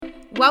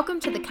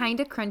Welcome to the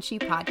Kinda Crunchy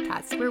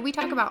podcast, where we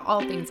talk about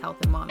all things health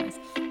and wellness.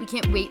 We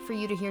can't wait for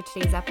you to hear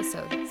today's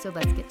episode, so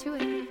let's get to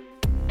it.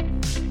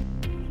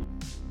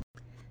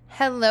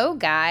 Hello,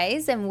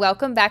 guys, and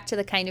welcome back to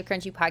the Kinda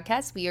Crunchy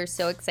podcast. We are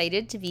so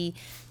excited to be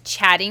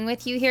chatting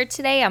with you here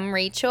today. I'm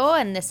Rachel,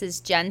 and this is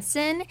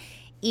Jensen,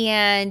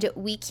 and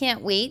we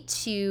can't wait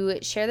to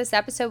share this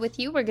episode with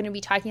you. We're going to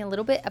be talking a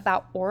little bit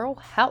about oral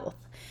health,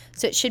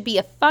 so it should be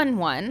a fun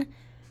one.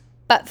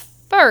 But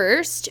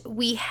first,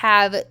 we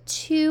have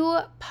two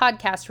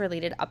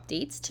podcast-related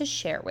updates to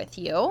share with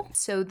you.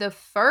 So the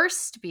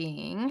first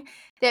being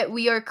that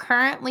we are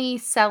currently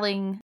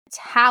selling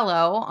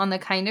tallow on the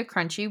Kinda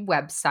Crunchy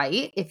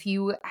website. If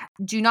you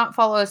do not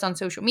follow us on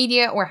social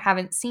media or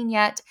haven't seen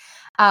yet,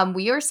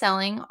 we are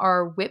selling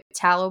our whipped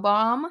tallow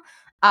balm,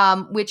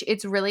 which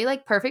it's really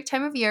like perfect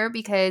time of year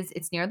because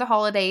it's near the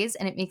holidays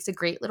and it makes a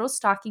great little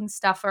stocking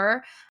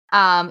stuffer.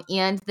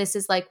 And this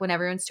is like when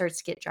everyone starts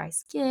to get dry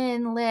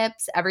skin,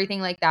 lips, everything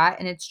like that.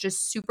 And it's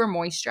just super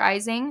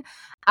moisturizing.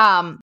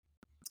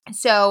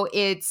 So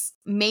it's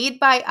made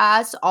by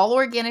us, all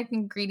organic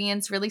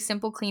ingredients, really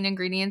simple, clean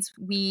ingredients.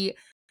 We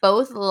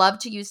both love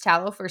to use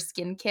tallow for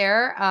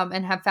skincare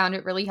and have found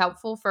it really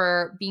helpful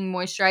for being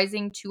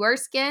moisturizing to our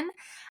skin.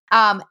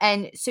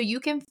 And so you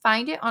can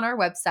find it on our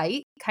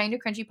website,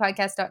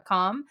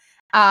 kindacrunchypodcast.com,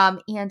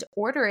 and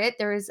order it.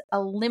 There is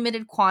a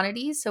limited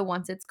quantity. So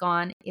once it's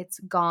gone, it's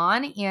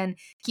gone. And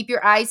keep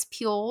your eyes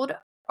peeled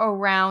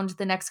around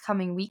the next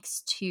coming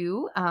weeks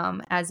too,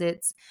 as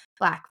it's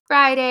Black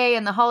Friday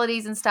and the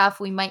holidays and stuff.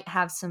 We might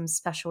have some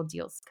special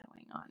deals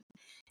going on.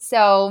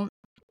 So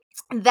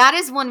that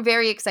is one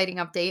very exciting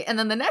update. And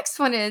then the next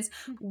one is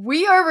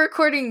we are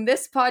recording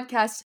this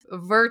podcast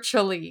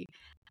virtually,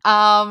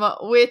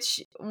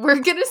 which we're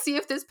going to see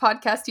if this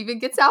podcast even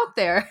gets out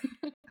there.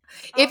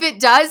 If it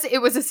does, it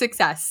was a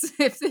success.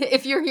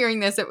 If you're hearing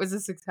this, it was a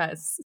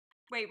success.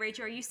 Wait,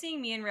 Rachel, are you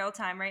seeing me in real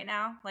time right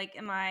now?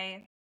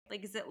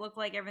 Does it look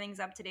like everything's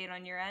up to date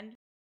on your end?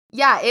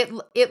 Yeah,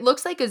 it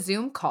looks like a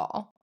Zoom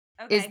call.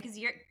 Okay, because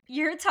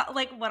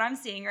like what I'm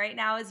seeing right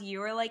now is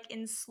you are like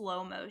in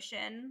slow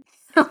motion.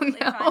 It's really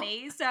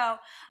funny. So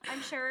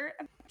I'm sure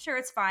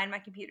it's fine. My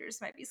computer just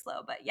might be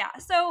slow, but yeah.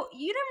 So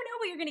you never know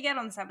what you're gonna get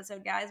on this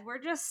episode, guys.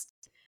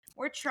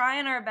 We're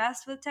trying our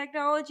best with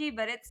technology,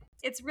 but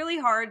it's really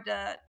hard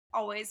to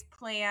always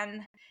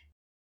plan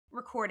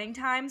recording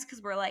times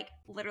because we're like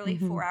literally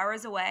 4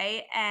 hours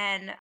away,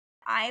 and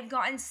I've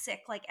gotten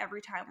sick like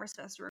every time we're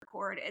supposed to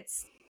record.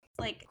 It's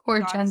like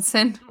poor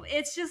Jensen.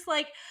 It's just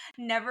like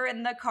never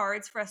in the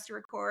cards for us to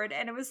record,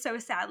 and it was so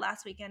sad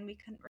last weekend we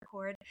couldn't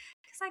record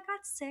because I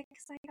got sick,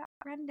 because I got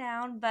run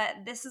down.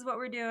 But this is what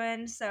we're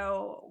doing,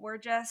 so we're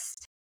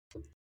just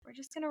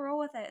gonna roll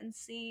with it and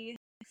see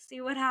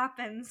what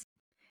happens.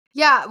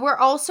 Yeah, we're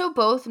also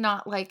both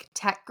not like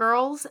tech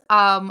girls.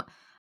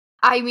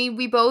 I mean,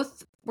 we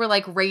both were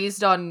like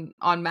raised on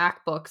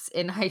MacBooks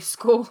in high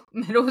school,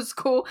 middle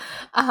school.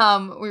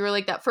 We were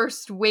like that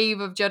first wave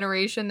of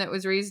generation that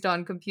was raised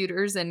on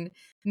computers and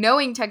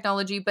knowing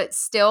technology, but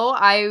still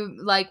I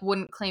like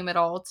wouldn't claim at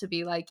all to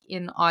be like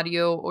in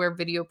audio or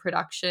video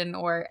production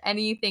or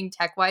anything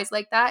tech-wise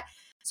like that.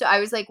 So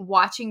I was like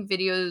watching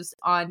videos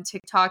on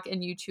TikTok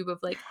and YouTube of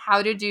like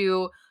how to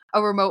do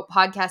a remote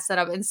podcast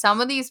setup, and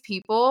some of these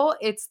people,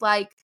 it's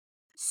like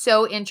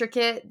so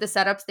intricate, the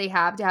setups they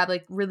have to have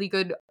like really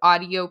good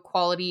audio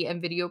quality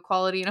and video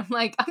quality. And I'm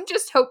like, I'm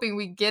just hoping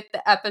we get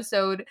the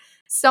episode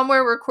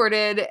somewhere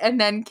recorded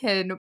and then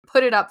can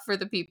put it up for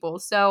the people.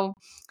 So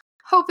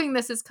hoping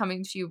this is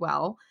coming to you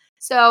well.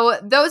 So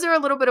those are a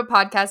little bit of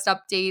podcast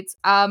updates.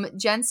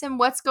 Jensen,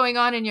 what's going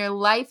on in your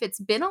life? It's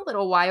been a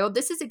little while.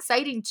 This is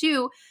exciting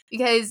too,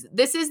 because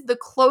this is the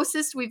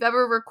closest we've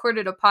ever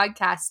recorded a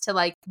podcast to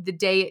like the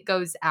day it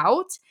goes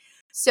out.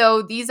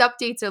 So these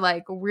updates are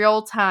like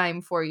real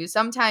time for you.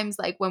 Sometimes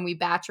like when we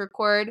batch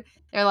record,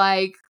 they're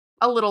like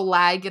a little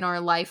lag in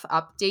our life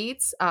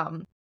updates.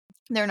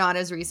 They're not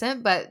as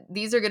recent, but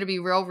these are going to be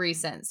real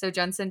recent. So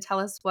Jensen, tell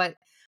us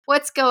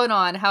what's going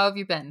on. How have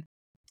you been?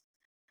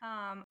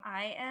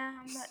 I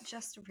am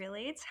just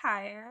really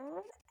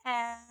tired,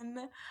 and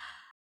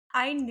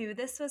I knew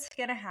this was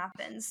gonna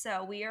happen.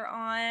 So we are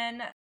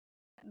on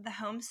the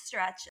home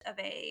stretch of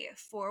a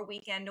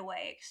 4-weekend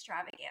away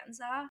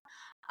extravaganza.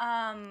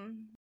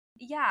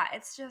 Yeah,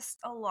 it's just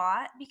a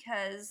lot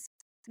because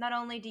not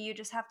only do you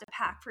just have to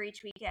pack for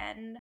each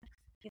weekend,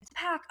 you have to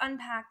pack,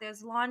 unpack,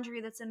 there's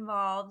laundry that's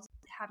involved,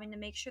 having to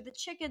make sure the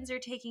chickens are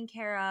taken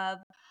care of,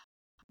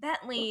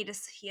 Bentley,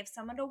 does he have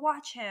someone to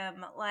watch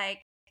him?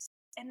 Like,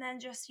 and then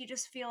you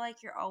just feel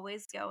like you're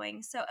always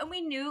going. So, and we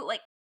knew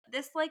like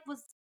this like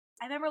was,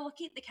 I remember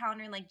looking at the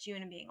calendar in like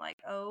June and being like,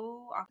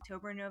 oh,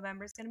 October,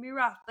 November is going to be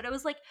rough. But it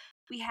was like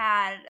we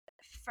had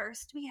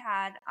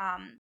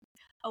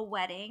a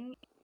wedding,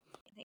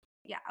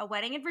 a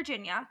wedding in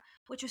Virginia,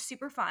 which was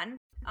super fun.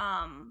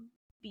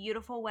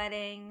 Beautiful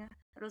wedding.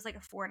 It was like a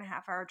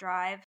 4.5 hour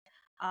drive.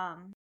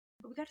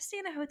 But we got to stay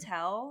in a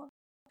hotel.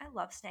 I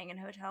love staying in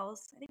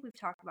hotels. I think we've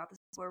talked about this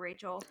before,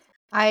 Rachel.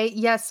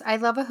 Yes, I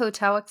love a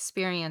hotel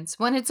experience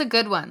when it's a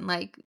good one.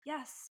 Like,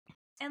 yes,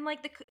 And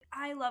like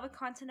I love a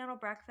continental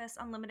breakfast,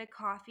 unlimited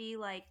coffee,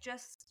 like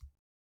just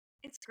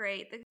it's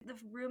great. The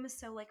room is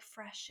so like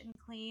fresh and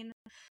clean.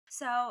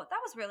 So that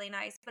was really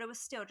nice, but it was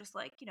still just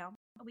like,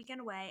 a weekend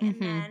away. And Mm-hmm.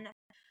 then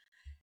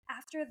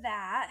after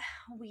that,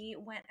 we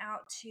went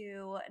out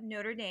to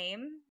Notre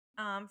Dame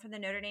for the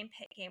Notre Dame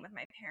Pitt game with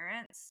my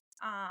parents,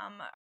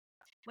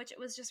 which it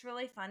was just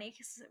really funny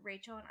because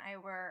Rachel and I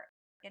were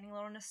getting a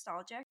little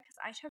nostalgic because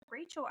I took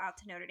Rachel out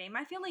to Notre Dame.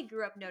 My family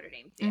grew up Notre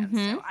Dame fans,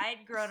 Mm-hmm. so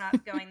I'd grown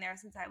up going there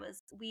since I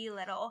was wee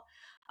little.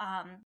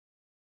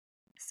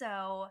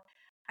 So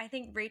I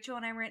think Rachel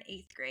and I were in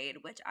 8th grade,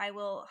 which I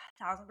will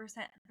 1000%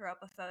 throw up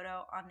a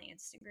photo on the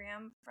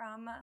Instagram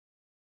from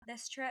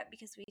this trip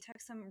because we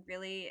took some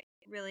really,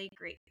 really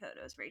great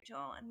photos,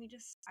 Rachel. And I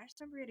just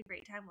remember we had a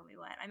great time when we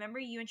went. I remember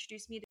you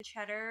introduced me to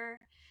cheddar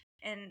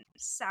and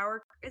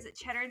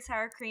cheddar and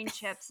sour cream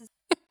chips?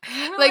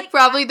 You were Like like,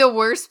 probably the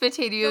worst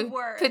the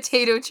worst.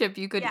 potato chip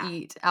you could Yeah.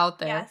 eat out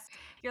there. Yes.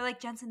 You're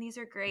like, Jensen, these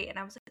are great. And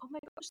I was like, oh my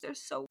gosh, they're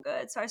so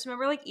good. So I just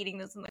remember like eating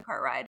those in the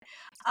car ride.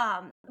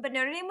 But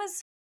Notre Dame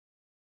was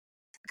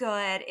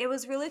good. It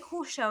was really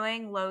cool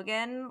showing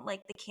Logan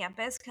like the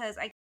campus because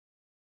I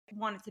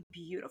wanted a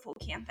beautiful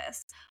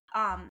campus.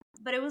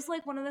 But it was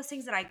like one of those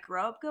things that I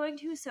grew up going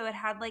to. So it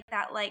had like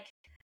that like,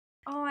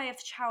 oh, I have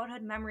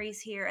childhood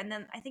memories here. And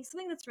then I think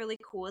something that's really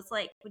cool is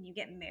like when you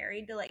get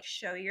married to like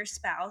show your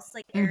spouse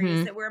like areas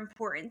Mm-hmm. that were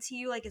important to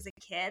you like as a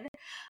kid.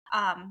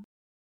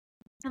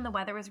 And the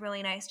weather was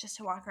really nice just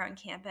to walk around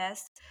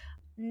campus.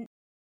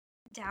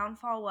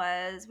 Downfall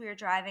was we were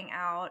driving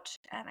out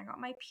and I got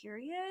my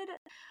period.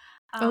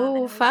 And Oh,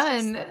 it was just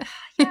fun.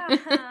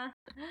 yeah.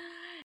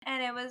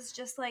 And it was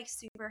just like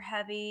super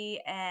heavy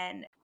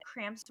and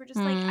cramps were just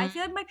like I Mm.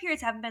 feel like my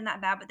periods haven't been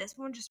that bad, but this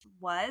one just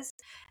was.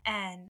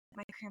 And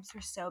my cramps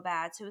were so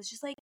bad. So it was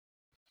just like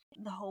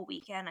the whole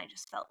weekend I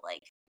just felt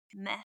like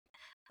meh.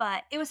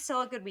 But it was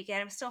still a good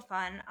weekend. It was still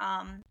fun.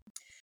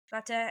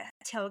 Got to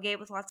tailgate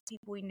with lots of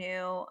people we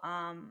knew.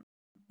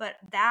 But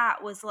that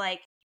was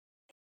like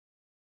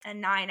a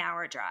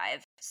 9-hour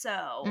drive.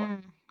 So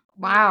Mm. we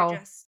were Wow.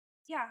 just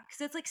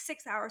because it's like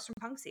 6 hours from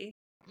Punxsy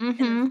and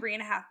then Mm-hmm.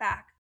 3.5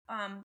 back.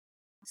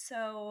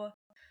 So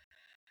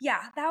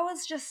yeah,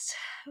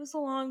 it was a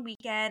long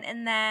weekend.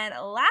 And then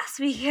last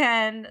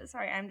weekend,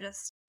 sorry, I'm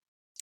just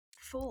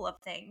full of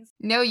things.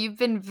 No, you've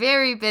been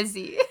very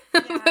busy.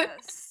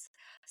 Yes.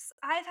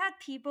 I've had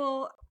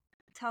people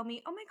tell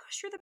me, "Oh my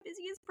gosh, you're the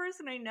busiest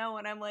person I know."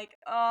 And I'm like,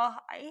 "Oh,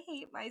 I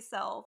hate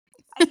myself.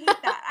 I hate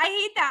that. I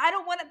hate that. I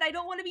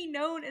don't want to be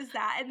known as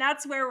that." And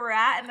that's where we're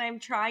at, and I'm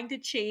trying to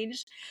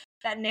change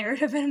that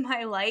narrative in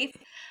my life.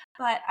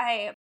 But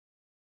I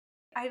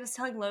was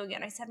telling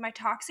Logan, I said my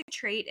toxic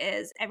trait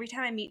is every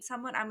time I meet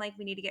someone, I'm like,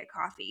 we need to get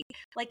coffee.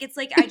 Like it's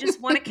like I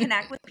just want to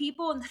connect with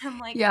people, and then I'm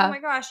like, oh Yeah. my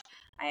gosh,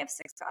 I have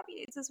 6 coffee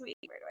dates this week.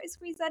 Where do I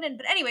squeeze that in?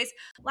 But anyways,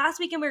 last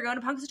weekend we were going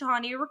to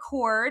Punxsutawney to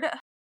record,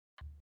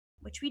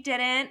 which we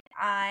didn't.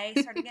 I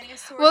started getting a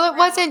sore Well, it throat.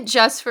 wasn't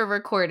just for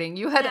recording.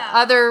 You had No,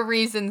 other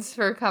reasons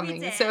for we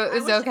coming, did. so it I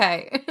was will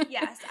okay.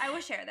 yes, I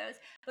will share those.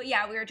 But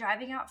yeah, we were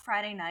driving out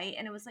Friday night,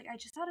 and it was like I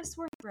just had a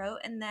sore throat,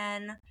 and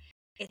then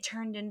it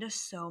turned into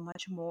so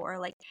much more.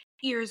 Like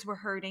ears were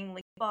hurting,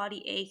 like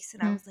body aches,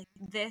 and I Mm. was like,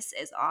 "This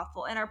is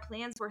awful." And our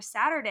plans were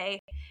Saturday.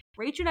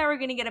 Rachel and I were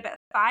going to get up at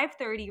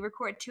 5:30,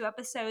 record 2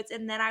 episodes,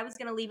 and then I was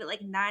going to leave at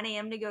like 9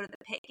 a.m. to go to the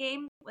Pitt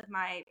game with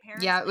my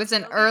parents. Yeah, it for the was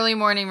an tailgate. early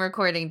morning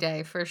recording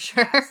day for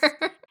sure. Yes,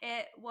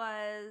 it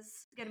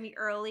was going to be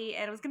early,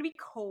 and it was going to be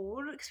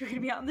cold because we are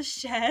going to be out in the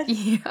shed.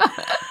 Yeah.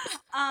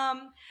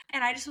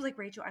 And I just was like,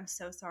 Rachel, I'm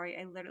so sorry.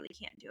 I literally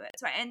can't do it.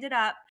 So I ended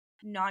up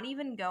not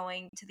even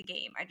going to the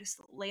game. I just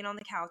laid on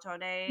the couch all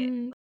day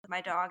Mm. with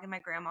my dog and my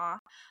grandma.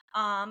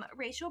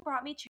 Rachel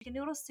brought me chicken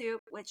noodle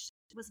soup, which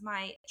was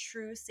my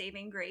true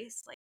saving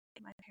grace. Like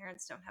my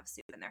parents don't have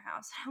soup in their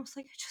house. I was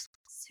like, I just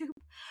want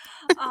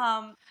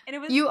soup. And it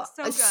was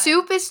so good.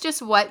 Soup is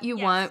just what you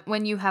Yes. want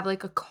when you have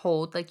like a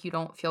cold, like you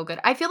don't feel good.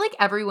 I feel like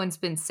everyone's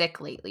been sick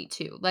lately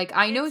too. Like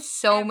I know It's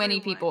so many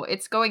everyone. people.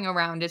 It's going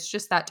around. It's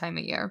just that time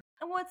of year.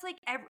 Well,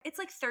 it's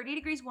like 30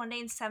 degrees one day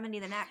and 70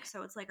 the next.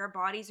 So it's like our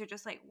bodies are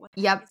just like, what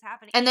the Yep. heck is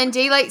happening? And then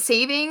daylight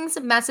savings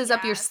messes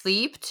up your Yes.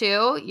 sleep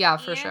too. Yeah,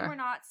 for And sure. we're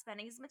not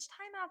spending as much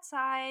time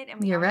outside, and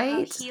we You're all know how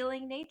right.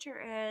 healing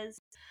nature is.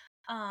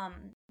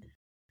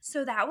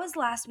 So that was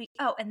last week.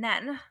 Oh, and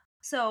then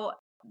so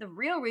the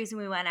real reason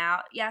we went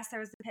out, yes, there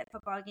was the Pitt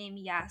football game.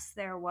 Yes,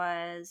 there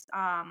was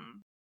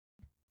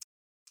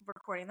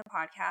recording the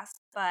podcast,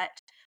 but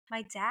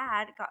my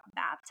dad got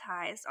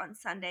baptized on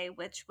Sunday,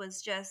 which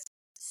was just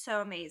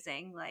so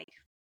amazing. Like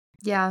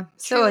Yeah,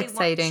 so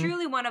exciting.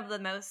 truly one of the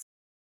most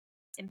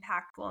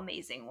impactful,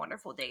 amazing,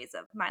 wonderful days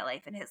of my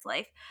life and his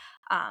life.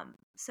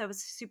 So it was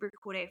a super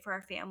cool day for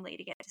our family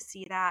to get to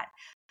see that.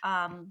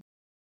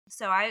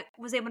 So I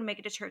was able to make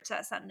it to church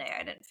that Sunday.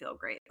 I didn't feel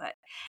great,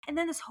 and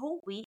then this whole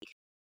week,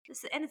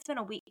 and it's been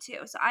a week too.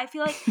 So I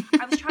feel like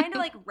I was trying to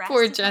like rest.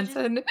 Poor as much as-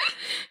 Jensen.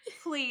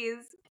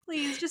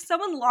 please, just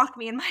someone lock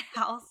me in my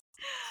house.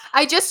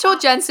 I just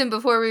told Jensen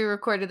before we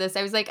recorded this,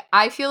 I was like,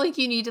 I feel like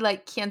you need to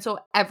like cancel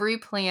every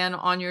plan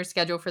on your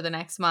schedule for the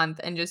next month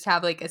and just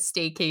have like a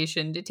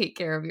staycation to take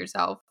care of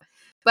yourself.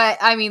 But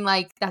I mean,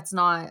 like, that's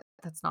not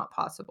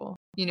possible,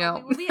 you Well, know?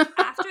 we will be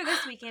after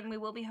this weekend. We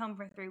will be home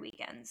for 3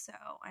 weekends, so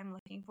I'm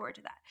looking forward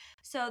to that.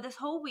 So this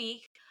whole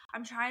week,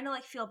 I'm trying to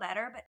like feel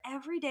better, but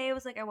every day it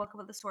was like I woke up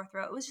with a sore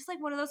throat. It was just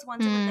like one of those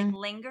ones that would like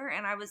linger,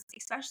 and I was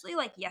especially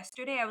like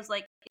yesterday. I was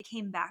like it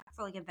came back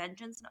for like a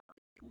vengeance, and I was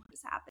like, what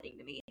is happening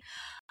to me?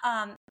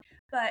 Um,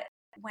 but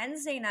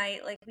Wednesday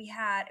night, like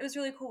it was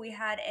really cool. We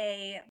had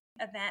a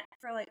event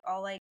for like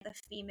all like the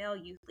female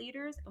youth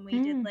leaders, and we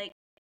did like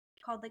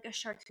called like a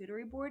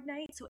charcuterie board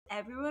night. So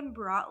everyone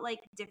brought like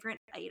different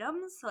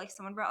items. So like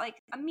someone brought like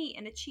a meat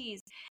and a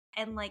cheese,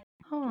 and like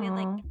we had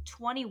like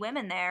 20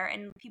 women there,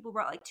 and people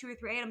brought like 2 or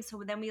 3 items.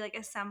 So then we like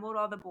assembled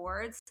all the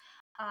boards.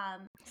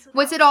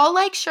 Was it all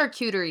like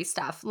charcuterie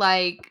stuff,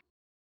 like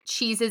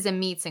cheeses and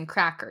meats and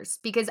crackers?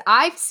 Because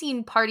I've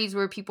seen parties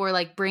where people are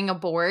like bring a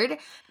board,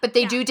 but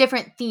they do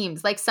different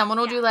themes. Like someone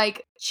will do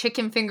like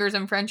chicken fingers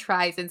and french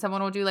fries, and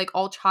someone will do like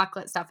all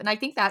chocolate stuff. And I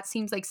think that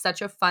seems like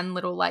such a fun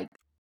little like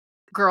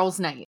girls'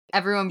 night.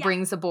 Everyone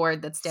brings a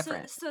board that's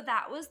different. So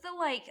that was the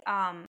like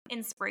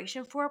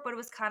inspiration for it, but it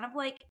was kind of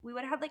like we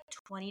would have had like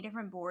 20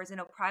 different boards, and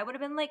it probably would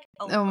have been like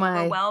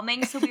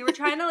overwhelming. So we were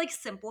trying to like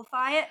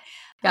simplify it.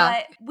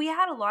 But we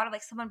had a lot of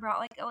like someone brought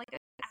like an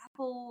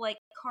apple like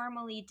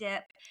caramely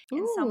dip,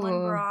 and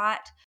someone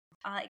brought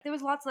like there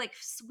was lots of like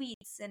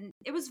sweets, and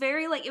it was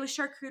very like it was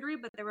charcuterie,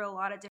 but there were a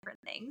lot of different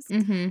things.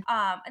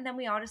 And then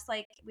we all just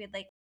like we had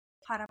like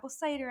hot apple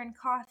cider and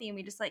coffee, and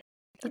we just like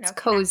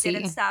cozy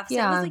and stuff. So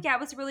it was like, it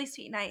was a really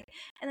sweet night.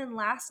 And then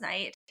last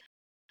night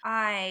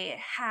I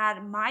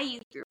had my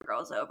youth group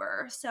girls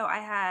over. So I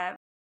had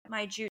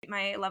my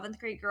 11th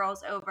grade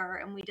girls over,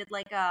 and we did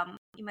like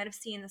you might have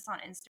seen this on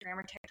Instagram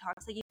or TikTok.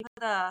 So you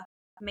put the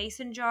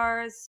mason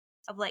jars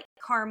of like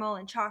caramel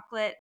and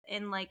chocolate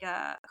in like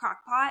a crock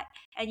pot,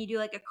 and you do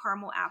like a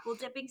caramel apple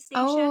dipping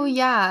station. Oh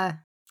yeah.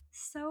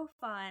 So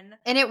fun.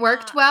 And it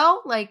worked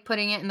well, like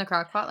putting it in the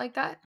crock pot like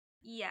that?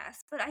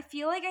 Yes, but I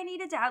feel like I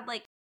needed to add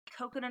like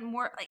coconut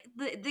more, like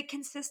the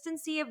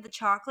consistency of the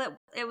chocolate,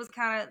 it was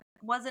kind of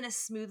wasn't as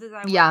smooth as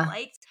I would have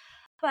liked,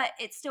 but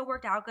it still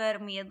worked out good,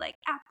 and we had like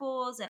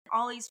apples and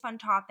all these fun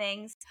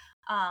toppings.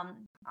 I'll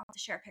have to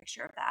share a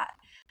picture of that,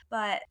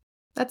 but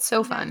that's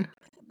so fun.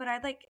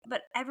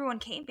 But everyone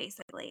came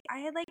basically. I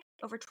had like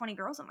over 20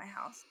 girls at my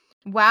house.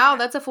 Wow,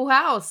 that's a full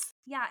house.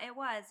 Yeah, it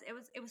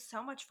was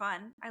so much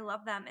fun. I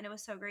love them, and it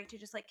was so great to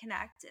just like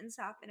connect and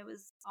stuff, and it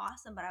was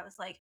awesome. But I was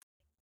like,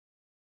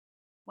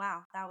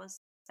 wow, that was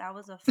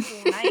a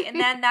full night. And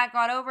then that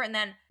got over, and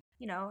then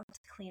to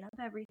clean up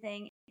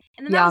everything,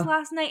 and then that was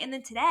last night. And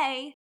then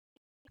today,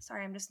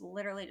 sorry, I'm just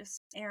literally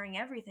just airing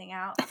everything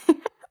out.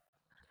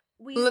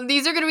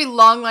 These are gonna be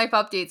long life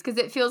updates because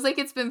it feels like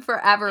it's been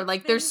forever.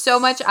 Like there's so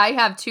much I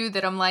have too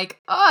that I'm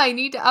like, oh, I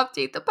need to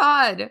update the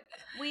pod.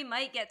 We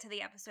might get to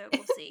the episode,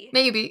 we'll see.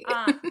 Maybe.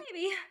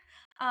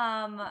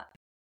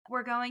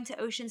 We're going to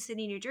Ocean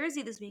City, New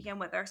Jersey this weekend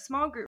with our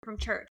small group from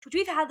church, which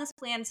we've had this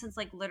plan since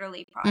like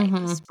literally probably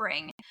the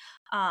spring.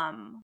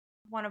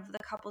 One of the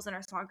couples in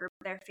our small group,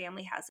 their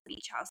family has a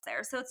beach house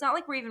there. So it's not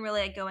like we're even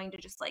really like going to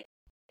just like,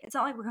 it's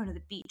not like we're going to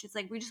the beach. It's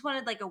like we just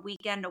wanted like a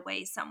weekend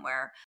away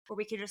somewhere where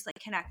we could just like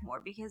connect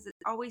more, because it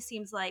always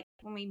seems like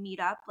when we meet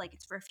up, like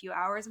it's for a few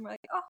hours and we're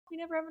like, oh, we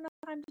never have enough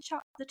time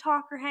to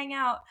talk or hang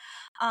out.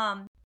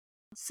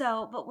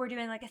 But we're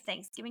doing like a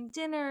Thanksgiving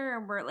dinner,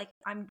 and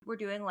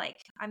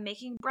I'm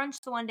making brunch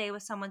the one day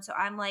with someone. So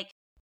I'm like,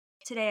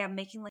 today I'm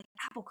making like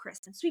apple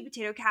crisp and sweet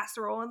potato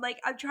casserole, and like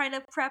I'm trying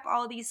to prep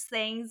all these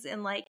things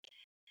and like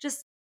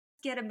just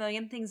get a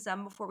million things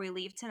done before we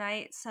leave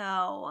tonight.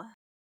 So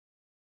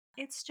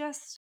it's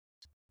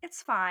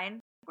fine.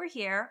 We're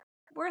here.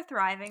 We're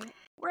thriving.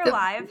 We're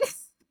alive.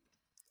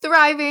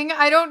 Thriving.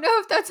 I don't know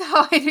if that's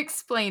how I'd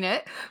explain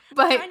it,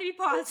 but trying to be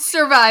positive.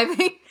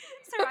 Surviving.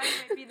 Surviving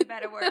might be the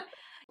better word.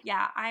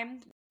 Yeah,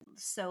 I'm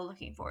so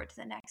looking forward to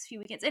the next few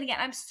weekends. And again,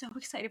 I'm so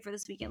excited for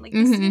this weekend. Like,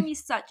 this is going to be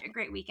such a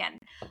great weekend.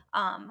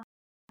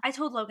 I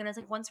told Logan, I was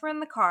like, once we're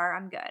in the car,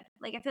 I'm good.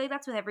 Like, I feel like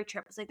that's with every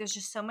trip. It's like, there's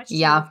just so much to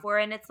do before.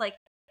 And it's like,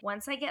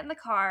 once I get in the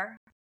car,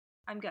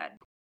 I'm good.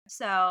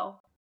 So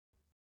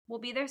we'll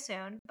be there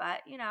soon,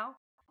 but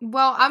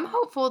Well, I'm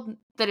hopeful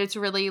that it's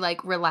really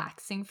like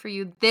relaxing for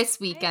you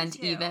this weekend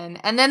even.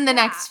 And then the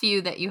next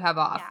few that you have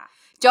off.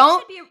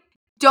 Yeah.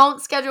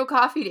 Don't schedule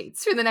coffee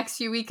dates for the next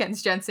few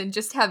weekends, Jensen.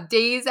 Just have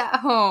days at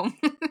home.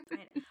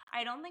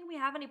 I don't think we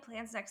have any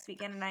plans next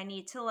weekend, and I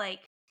need to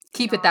like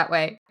keep it that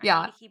way.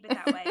 I need to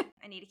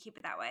keep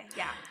it that way.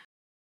 Yeah.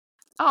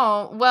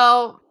 Oh,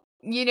 well,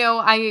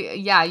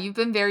 you've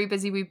been very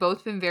busy. We've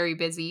both been very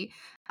busy.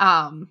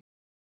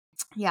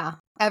 Yeah.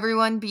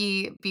 Everyone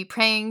be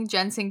praying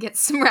Jensen gets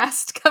some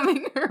rest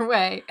coming her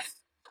way.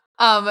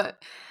 Yeah.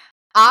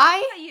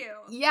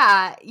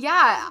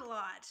 That's a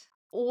lot.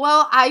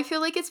 Well, I feel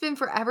like it's been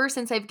forever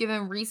since I've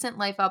given recent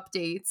life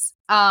updates.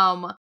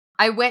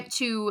 I went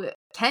to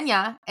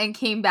Kenya and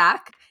came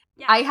back.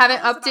 Yeah, I haven't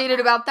updated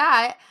about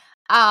that.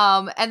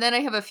 And then I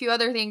have a few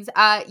other things.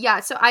 Yeah,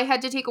 so I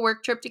had to take a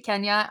work trip to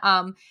Kenya.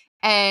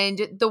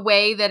 And the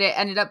way that it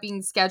ended up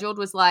being scheduled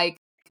was like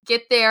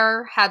get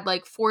there, had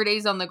like 4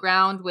 days on the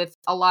ground with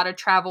a lot of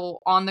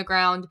travel on the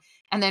ground,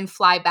 and then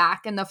fly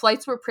back. And the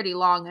flights were pretty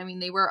long. I mean,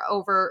 they were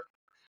over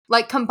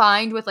like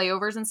combined with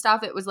layovers and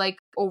stuff, it was like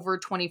over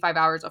 25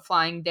 hours of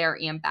flying there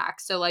and back.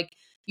 So like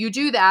you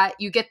do that,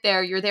 you get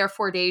there, you're there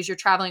 4 days, you're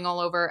traveling all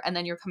over, and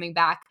then you're coming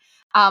back.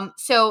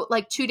 So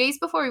like 2 days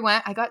before we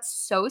went, I got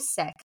so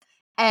sick.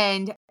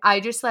 And I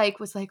just like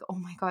was like, oh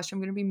my gosh, I'm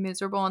gonna be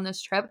miserable on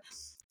this trip.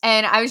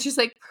 And I was just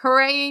like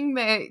praying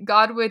that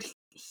God would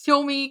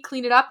heal me,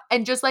 clean it up.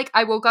 And just like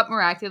I woke up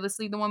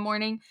miraculously the one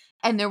morning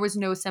and there was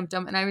no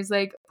symptom. And I was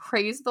like,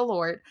 praise the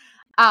Lord.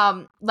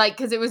 Like,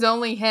 cause it was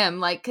only him,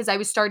 like, cause I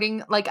was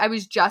starting, like, I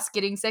was just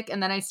getting sick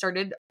and then I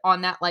started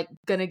on that, like,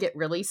 gonna get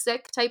really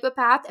sick type of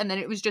path. And then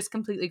it was just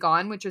completely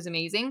gone, which was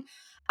amazing.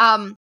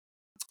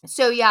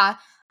 So yeah,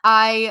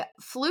 I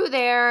flew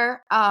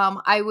there.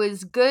 I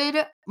was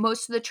good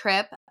most of the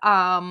trip.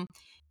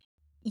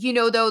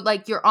 Though,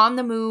 like you're on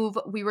the move,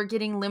 we were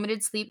getting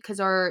limited sleep because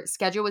our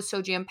schedule was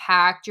so jam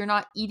packed. You're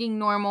not eating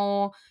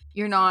normal.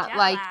 You're You're not jet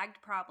like, lagged,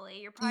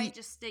 probably. You're probably y-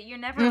 just, you're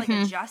never like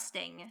mhm.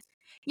 adjusting.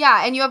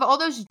 Yeah, and you have all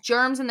those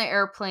germs in the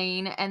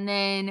airplane, and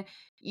then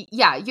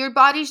yeah, your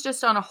body's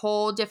just on a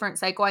whole different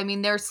cycle. I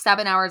mean, they're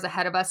 7 hours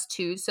ahead of us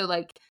too, so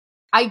like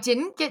I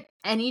didn't get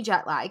any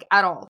jet lag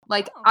at all.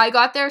 Like Oh, I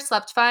got there,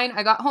 slept fine.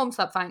 I got home,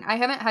 slept fine. I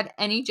haven't had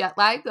any jet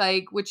lag,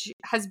 like which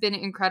has been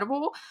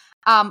incredible.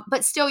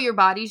 But still your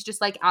body's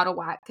just like out of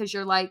whack cuz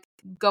you're like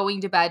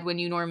going to bed when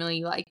you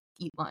normally like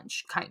eat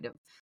lunch kind of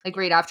like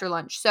yeah. right after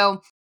lunch.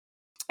 So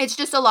it's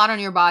just a lot on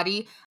your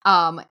body.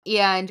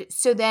 And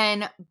so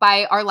then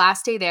by our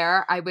last day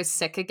there, I was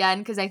sick again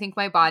because I think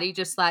my body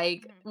just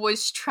like Mhm.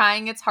 was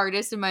trying its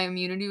hardest and my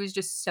immunity was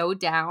just so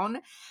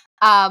down.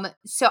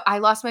 So I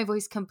lost my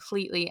voice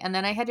completely. And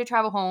then I had to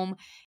travel home.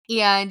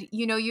 And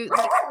you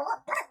like,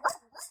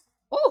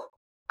 oh,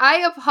 I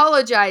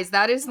apologize.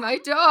 That is my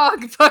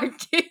dog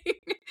barking.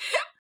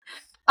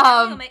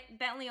 um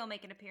Bentley will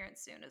make an appearance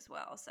soon as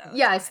well, so it's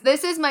Yes, fine.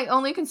 this is my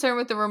only concern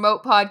with the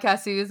remote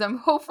podcast is I'm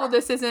hopeful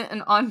this isn't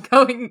an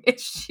ongoing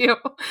issue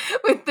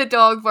with the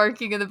dog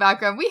barking in the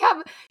background. We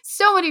have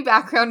so many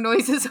background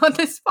noises on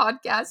this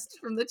podcast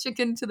from the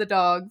chicken to the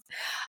dogs.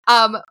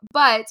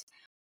 But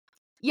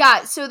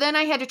yeah, so then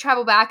I had to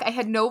travel back. I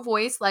had no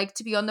voice like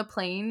to be on the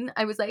plane.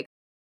 I was like,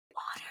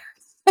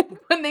 water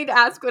when they'd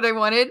ask what I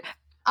wanted.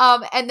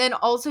 And then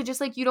also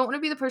just like you don't want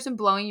to be the person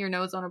blowing your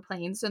nose on a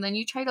plane. So then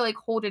you try to like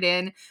hold it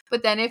in,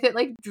 but then if it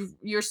like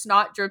your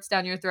snot drips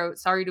down your throat,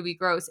 sorry to be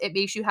gross, it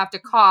makes you have to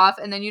cough,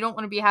 and then you don't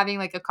want to be having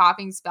like a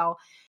coughing spell.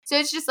 So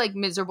it's just like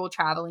miserable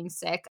traveling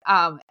sick.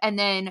 And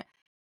then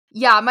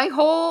yeah, my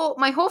whole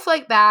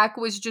flight back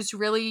was just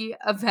really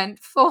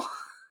eventful.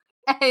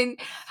 And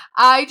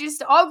I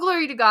just all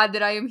glory to God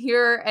that I am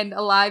here and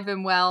alive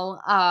and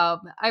well.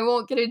 I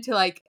won't get into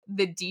like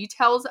the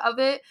details of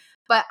it,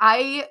 but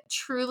I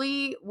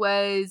truly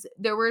was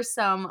there were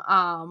some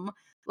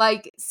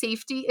like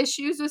safety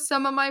issues with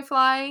some of my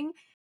flying,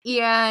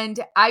 and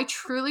I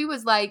truly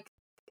was like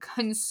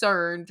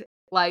concerned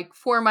like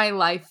for my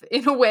life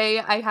in a way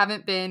I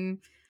haven't been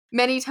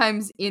many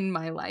times in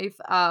my life.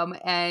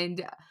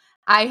 And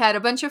I had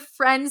a bunch of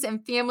friends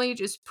and family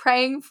just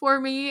praying for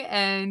me,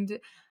 and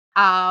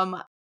um,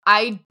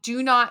 I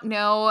do not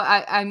know.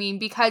 I mean,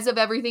 because of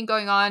everything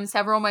going on,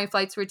 several of my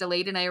flights were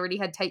delayed and I already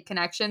had tight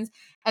connections.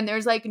 And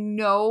there's like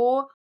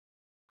no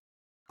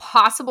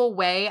possible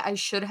way I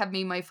should have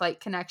made my flight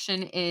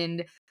connection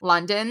in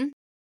London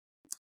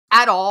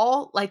at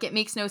all. Like, it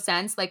makes no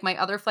sense. Like, my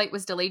other flight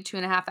was delayed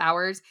 2.5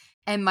 hours,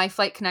 and my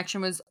flight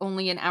connection was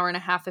only an hour and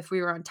a half if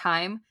we were on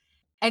time.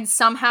 And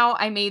somehow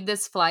I made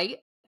this flight.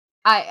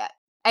 I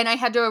and I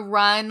had to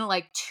run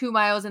like 2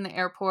 miles in the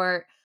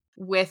airport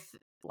with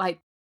like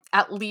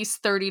at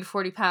least 30 to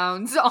 40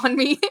 pounds on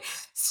me,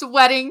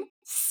 sweating,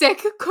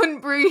 sick, couldn't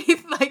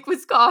breathe, like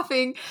was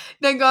coughing.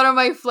 Then got on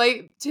my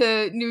flight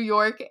to New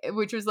York,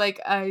 which was like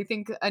I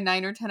think a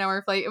 9 or 10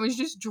 hour flight. It was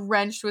just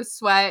drenched with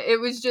sweat. It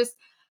was just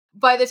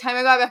by the time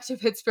I got back to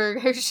Pittsburgh,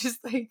 I was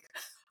just like,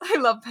 I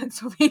love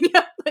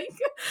Pennsylvania. Like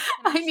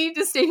And I need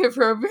to stay here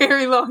for a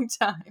very long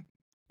time.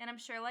 I'm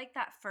sure like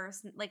that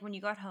first, like when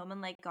you got home and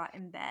like got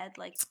in bed,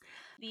 like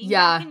being back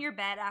Yeah. in your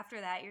bed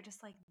after that, you're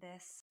just like,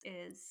 this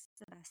is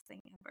the best thing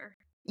ever.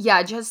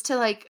 Yeah, just to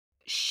like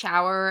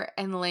shower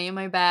and lay in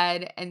my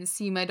bed and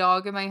see my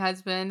dog and my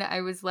husband,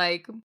 I was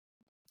like,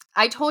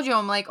 I told you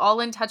I'm like all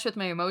in touch with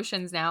my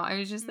emotions now. I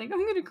was just like, Mhm.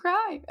 I'm gonna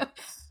cry.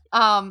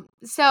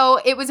 So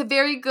it was a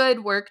very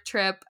good work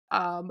trip.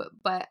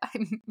 But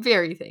I'm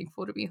very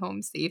thankful to be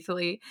home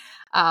safely.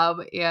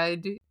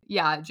 And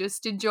yeah,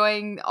 just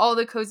enjoying all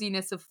the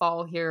coziness of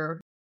fall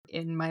here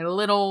in my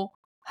little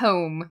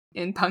home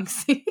in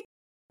Punxsutawney.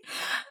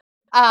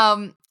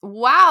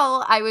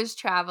 While I was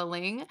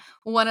traveling,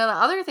 one of the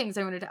other things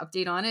I wanted to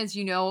update on is,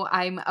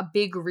 I'm a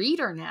big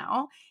reader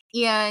now,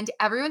 and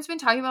everyone's been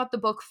talking about the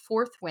book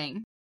Fourth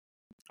Wing,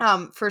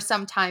 for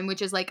some time,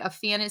 which is like a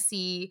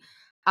fantasy.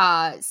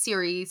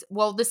 series.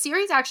 Well, the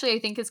series actually I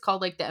think is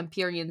called like the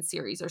Empyrean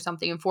series or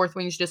something, and Fourth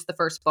Wing is just the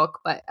first book,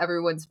 but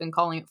everyone's been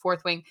calling it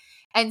Fourth Wing.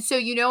 And so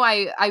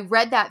I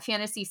read that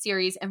fantasy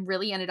series and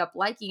really ended up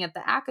liking it,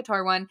 the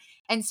ACOTAR one.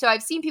 And so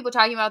I've seen people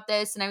talking about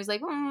this, and I was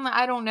like,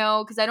 I don't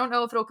know, because I don't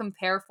know if it'll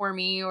compare for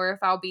me or if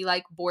I'll be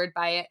like bored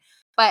by it.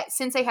 But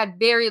since I had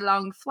very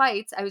long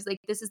flights, I was like,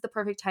 this is the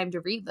perfect time to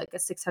read like a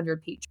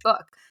 600-page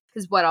book,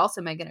 because what else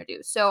am I going to do?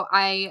 So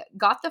I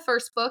got the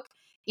first book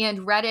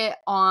and read it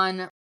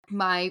on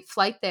my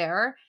flight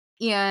there.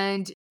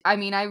 And I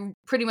mean, I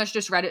pretty much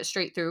just read it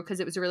straight through because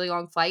it was a really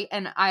long flight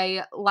and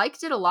I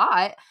liked it a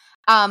lot.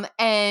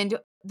 And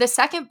the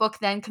second book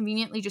then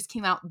conveniently just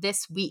came out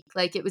this week.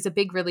 Like it was a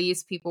big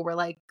release. People were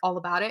like all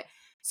about it.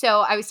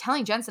 So I was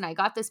telling Jensen, I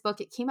got this book.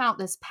 It came out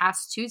this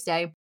past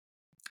Tuesday.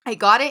 I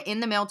got it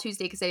in the mail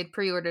Tuesday because I had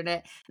pre-ordered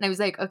it. And I was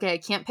like, okay, I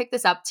can't pick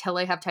this up till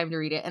I have time to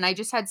read it. And I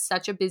just had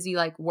such a busy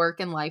like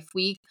work and life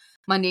week,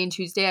 Monday and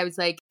Tuesday. I was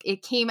like,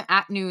 it came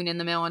at noon in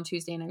the mail on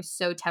Tuesday and I was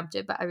so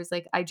tempted. But I was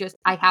like, I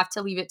have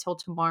to leave it till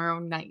tomorrow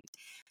night.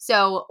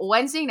 So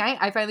Wednesday night,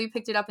 I finally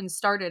picked it up and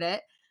started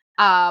it.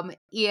 And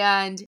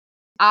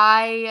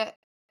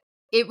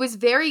it was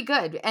very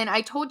good. And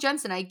I told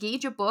Jensen, I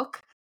gauge a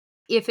book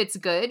if it's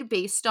good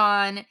based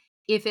on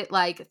if it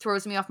like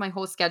throws me off my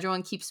whole schedule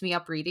and keeps me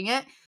up reading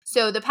it.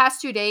 So the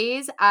past 2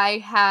 days, I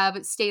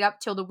have stayed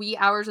up till the wee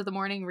hours of the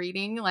morning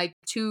reading, like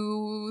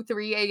 2,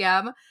 3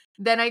 a.m.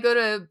 Then I go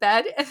to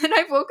bed and then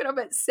I've woken up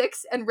at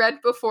 6 and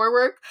read before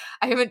work.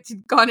 I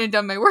haven't gone and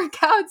done my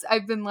workouts.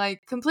 I've been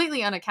like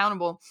completely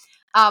unaccountable.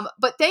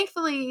 But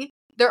thankfully,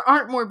 there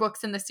aren't more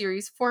books in the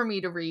series for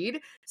me to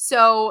read.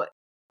 So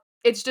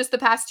it's just the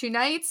past 2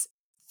 nights,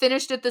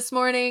 finished it this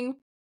morning.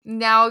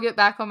 Now I'll get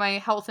back on my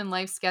health and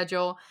life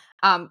schedule.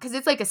 Because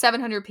it's like a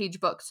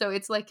 700-page book. So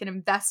it's like an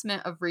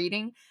investment of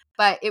reading.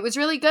 But it was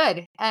really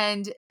good.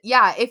 And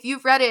yeah, if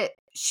you've read it,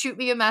 shoot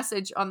me a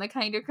message on the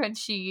Kinda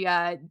Crunchy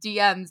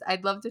DMs.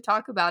 I'd love to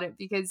talk about it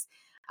because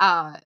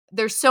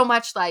there's so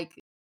much like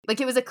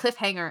it was a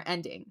cliffhanger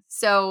ending.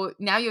 So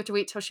now you have to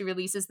wait till she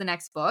releases the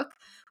next book,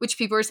 which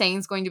people are saying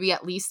is going to be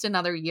at least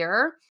another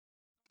year.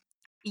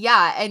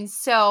 Yeah, and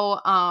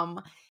so,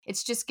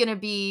 it's just gonna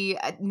be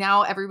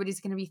now everybody's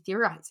gonna be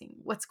theorizing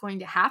what's going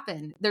to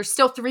happen. There's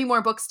still 3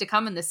 more books to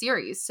come in the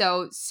series,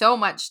 so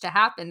much to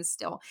happen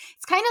still.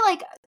 It's kinda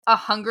like a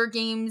Hunger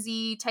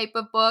Games-y type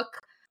of book,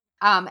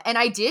 and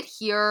I did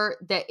hear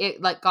that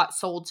it, like, got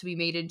sold to be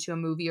made into a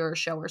movie or a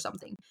show or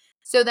something.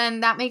 So then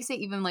that makes it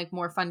even, like,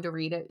 more fun to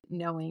read it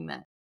knowing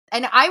that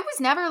and I was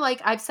never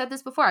like I've said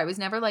this before, I was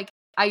never like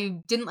I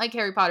didn't like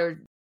Harry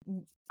Potter.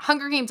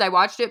 Hunger Games, I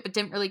watched it, but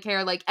didn't really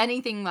care, like,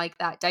 anything like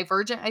that.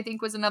 Divergent, I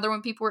think, was another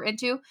one people were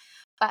into.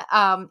 But,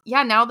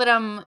 yeah, now that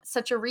I'm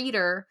such a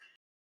reader,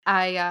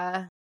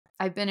 I've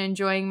been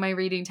enjoying my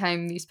reading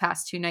time these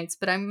past 2 nights,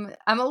 but I'm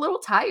a little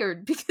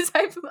tired because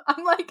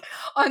I'm, like,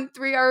 on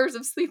 3 hours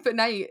of sleep a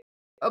night,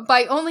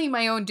 by only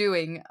my own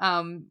doing,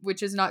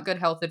 which is not good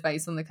health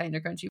advice on the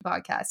Kinda Crunchy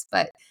podcast,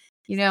 but,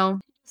 you know,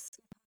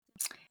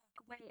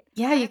 Wait,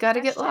 yeah, I you have a gotta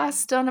get question.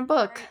 lost on a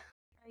book.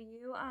 Are you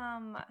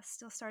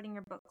still starting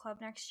your book club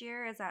next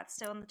year? Is that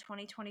still in the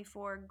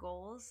 2024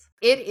 goals?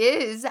 It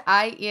is.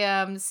 I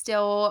am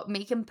still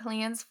making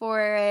plans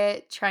for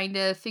it, trying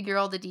to figure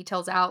all the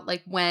details out,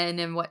 like when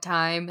and what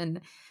time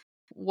and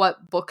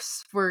what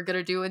books we're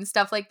gonna do and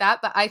stuff like that.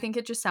 But I think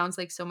it just sounds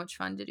like so much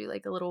fun to do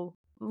like a little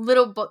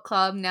book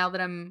club now that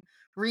I'm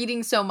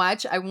reading so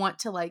much. I want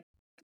to like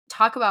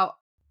talk about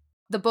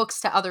the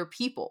books to other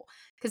people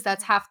because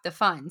that's half the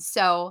fun.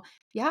 So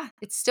yeah,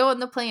 it's still in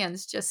the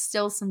plans, just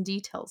still some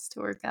details to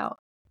work out.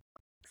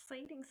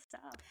 Exciting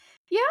stuff.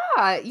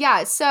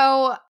 Yeah.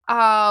 So,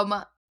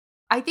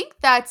 I think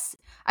that's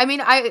I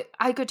mean,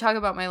 I could talk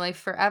about my life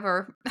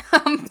forever,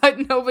 but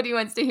nobody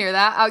wants to hear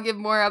that. I'll give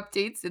more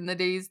updates in the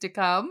days to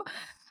come.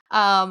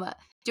 Um,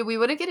 do we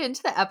want to get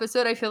into the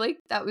episode? I feel like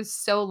that was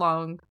so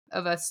long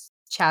of us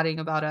chatting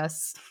about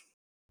us.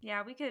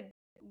 Yeah, we could.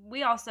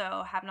 We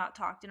also have not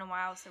talked in a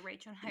while, so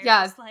Rachel and I are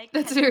Yeah, just like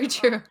that's catching very up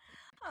true.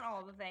 on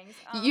all the things.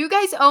 You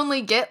guys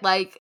only get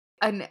like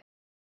an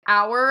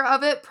hour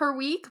of it per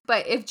week,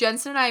 but if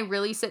Jensen and I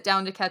really sit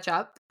down to catch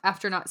up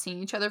after not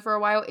seeing each other for a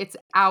while, it's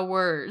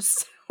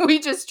hours. We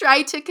just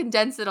try to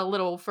condense it a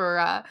little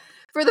for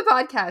the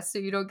podcast so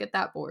you don't get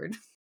that bored.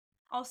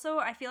 Also,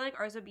 I feel like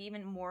ours would be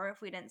even more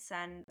if we didn't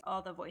send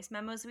all the voice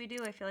memos we do.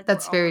 I feel like we're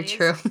That's very always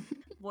true.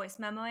 voice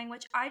memoing,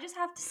 which I just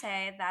have to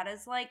say that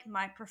is like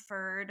my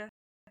preferred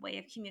way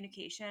of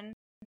communication.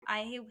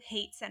 I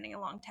hate sending a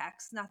long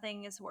text.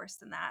 Nothing is worse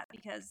than that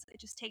because it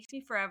just takes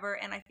me forever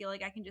and I feel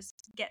like I can just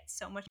get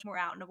so much more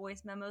out in a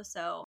voice memo.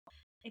 So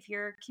if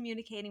you're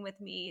communicating with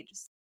me,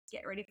 just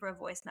get ready for a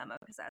voice memo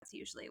because that's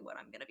usually what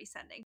I'm going to be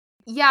sending.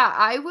 Yeah,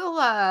 I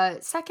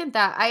will second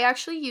that. I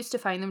actually used to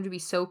find them to be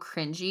so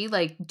cringy,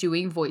 like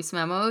doing voice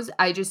memos.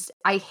 I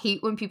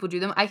hate when people do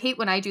them. I hate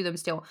when I do them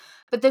still.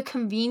 But the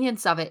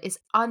convenience of it is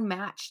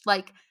unmatched.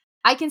 Like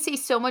I can say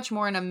so much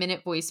more in a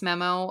minute voice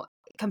memo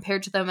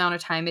compared to the amount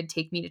of time it'd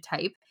take me to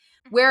type.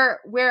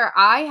 Where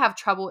I have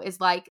trouble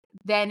is like,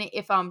 then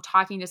if I'm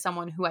talking to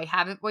someone who I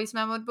haven't voice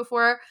memoed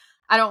before,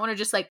 I don't want to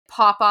just like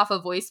pop off a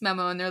voice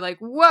memo and they're like,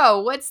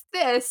 whoa, what's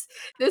this?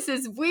 This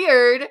is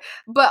weird.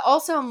 But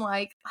also I'm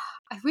like,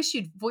 I wish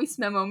you'd voice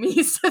memo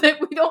me so that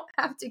we don't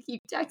have to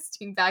keep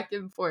texting back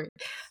and forth.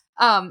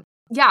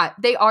 Yeah,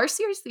 they are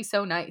seriously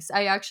so nice.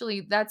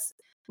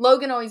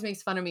 Logan always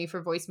makes fun of me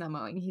for voice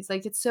memoing. He's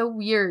like, it's so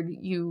weird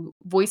you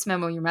voice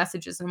memo your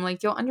messages. And I'm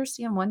like, you'll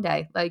understand one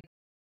day. Like,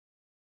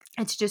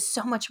 it's just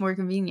so much more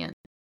convenient.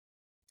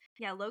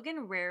 Yeah,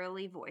 Logan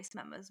rarely voice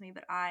memos me,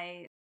 but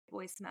I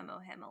voice memo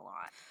him a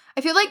lot.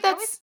 I feel like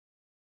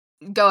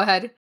go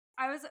ahead.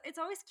 It's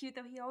always cute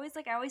though. He always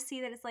I always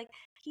see that it's like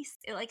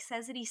it like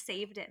says that he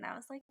saved it, and I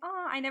was like,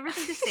 oh, I never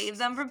think to save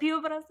them from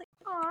people, but I was like,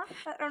 oh,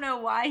 I don't know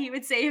why he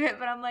would save it,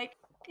 but I'm like,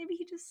 maybe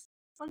he just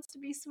wants to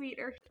be sweet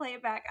or play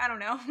it back. I don't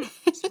know.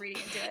 Just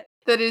reading into it.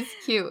 That is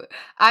cute.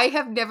 I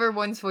have never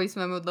once voice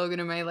memoed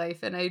Logan in my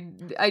life,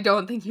 and I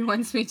don't think he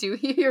wants me to.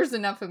 He hears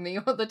enough of me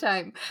all the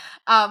time.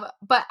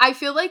 But I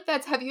feel like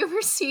have you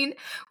ever seen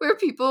where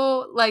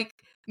people like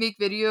make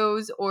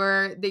videos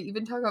or they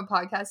even talk on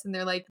podcasts and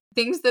they're like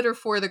things that are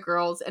for the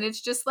girls, and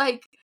it's just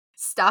like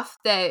stuff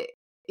that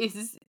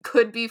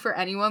could be for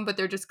anyone, but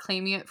they're just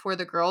claiming it for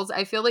the girls.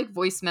 I feel like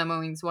voice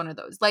memoing is one of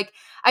those. Like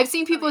I've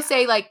seen people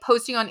say like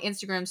posting on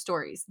Instagram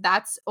stories,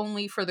 that's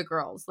only for the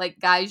girls. Like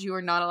guys, you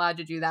are not allowed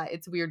to do that.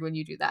 It's weird when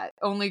you do that.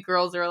 Only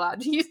girls are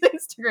allowed to use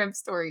Instagram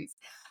stories.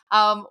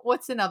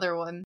 What's another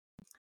one?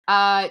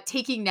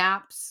 Taking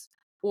naps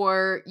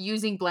or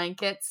using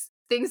blankets.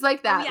 Things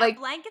like that. Oh, yeah, like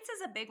blankets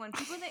is a big one.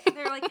 People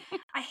they're like,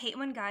 I hate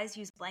when guys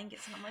use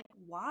blankets, and I'm like,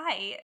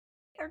 why?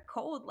 They're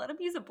cold. Let them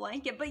use a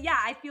blanket. But yeah,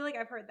 I feel like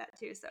I've heard that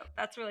too. So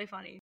that's really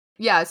funny.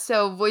 Yeah,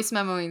 so voice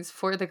memoing's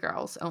for the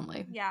girls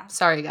only. Yeah.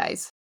 Sorry,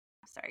 guys.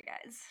 Sorry,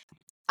 guys.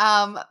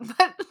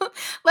 But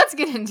let's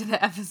get into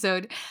the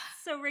episode.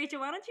 So,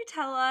 Rachel, why don't you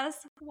tell us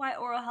why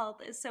oral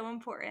health is so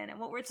important and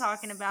what we're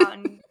talking about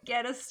and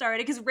get us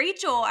started? Because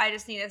Rachel, I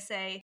just need to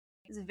say,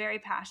 is very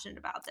passionate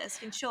about this,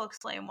 and she'll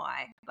explain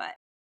why. But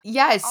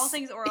yes, all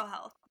things oral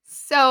health.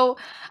 So,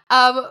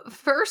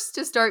 first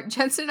to start,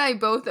 Jensen and I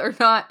both are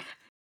not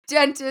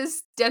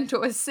dentists,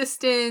 dental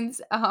assistants,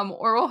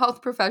 oral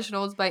health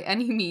professionals by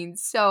any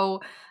means.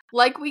 So,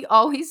 like we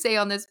always say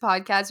on this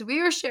podcast, we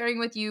are sharing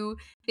with you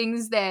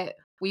things that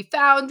we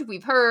found,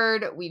 we've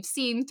heard, we've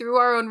seen through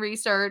our own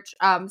research,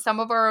 some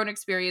of our own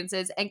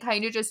experiences, and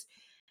kind of just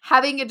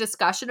having a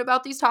discussion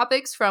about these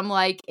topics from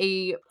like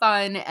a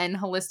fun and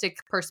holistic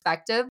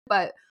perspective.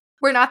 But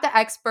we're not the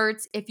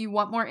experts. If you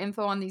want more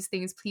info on these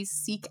things, please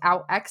seek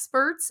out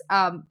experts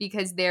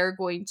because they're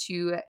going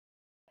to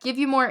give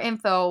you more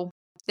info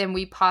than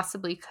we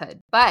possibly could.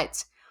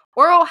 But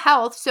oral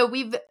health, so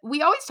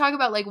we always talk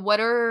about like what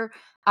are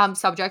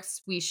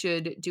subjects we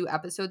should do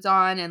episodes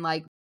on, and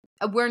like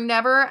we're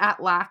never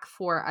at lack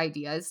for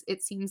ideas.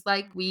 It seems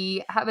like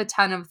we have a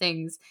ton of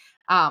things.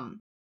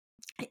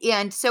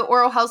 And so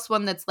oral health's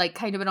one that's like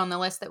kind of been on the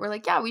list that we're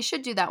like, yeah, we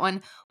should do that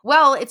one.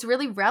 Well, it's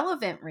really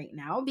relevant right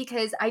now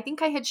because I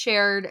think I had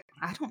shared,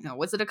 I don't know,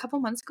 was it a couple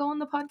months ago on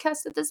the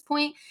podcast at this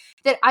point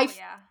that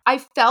I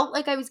felt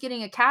like I was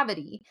getting a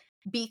cavity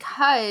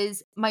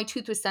because my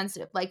tooth was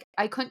sensitive. Like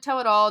I couldn't tell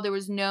at all. There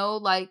was no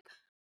like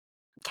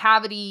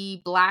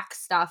cavity black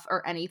stuff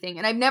or anything.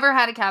 And I've never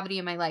had a cavity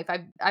in my life.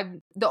 I've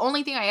the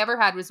only thing I ever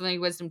had was my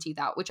wisdom teeth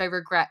out, which I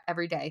regret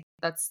every day.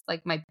 That's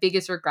like my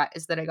biggest regret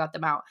is that I got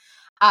them out.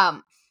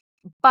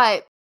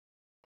 But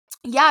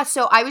yeah,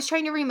 so I was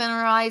trying to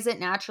remineralize it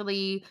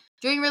naturally,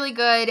 doing really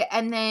good.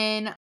 And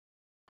then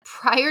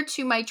prior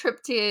to my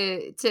trip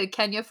to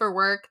Kenya for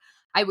work,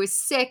 I was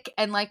sick.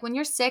 And like when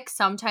you're sick,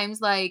 sometimes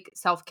like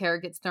self-care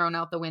gets thrown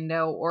out the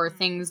window or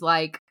things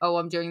like, oh,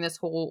 I'm doing this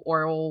whole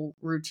oral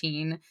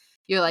routine.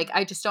 You're like,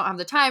 I just don't have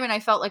the time. And I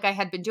felt like I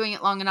had been doing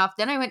it long enough.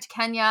 Then I went to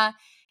Kenya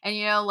and,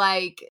 you know,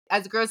 like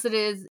as gross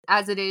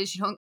as it is,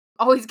 you don't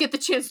always get the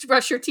chance to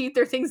brush your teeth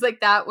or things like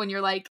that when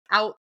you're like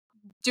out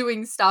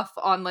doing stuff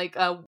on like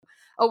a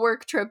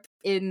work trip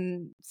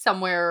in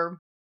somewhere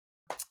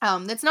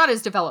that's not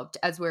as developed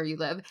as where you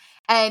live.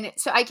 And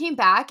so I came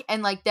back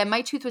and like then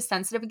my tooth was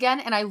sensitive again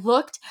and I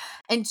looked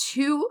and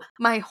to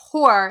my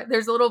horror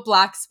there's a little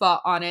black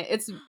spot on it.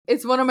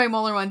 It's one of my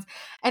molar ones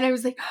and I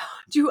was like,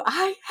 do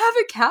I have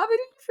a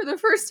cavity for the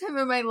first time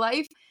in my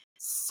life?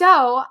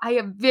 So I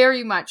have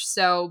very much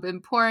so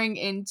been pouring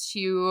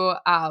into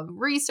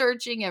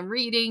researching and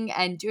reading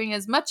and doing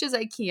as much as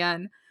I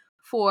can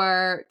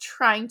for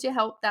trying to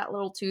help that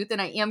little tooth.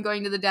 And I am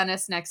going to the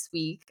dentist next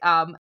week.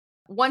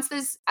 Once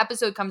this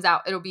episode comes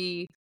out, it'll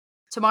be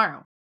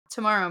tomorrow.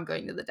 Tomorrow I'm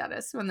going to the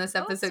dentist when this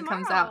episode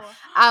comes out.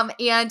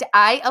 And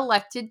I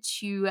elected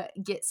to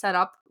get set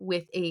up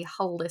with a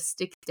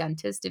holistic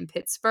dentist in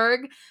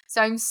Pittsburgh.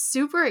 So I'm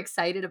super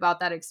excited about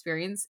that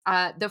experience.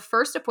 The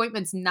first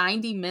appointment's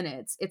 90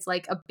 minutes. It's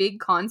like a big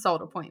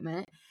consult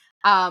appointment.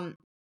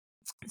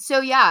 So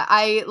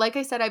yeah, like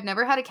I said, I've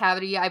never had a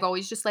cavity. I've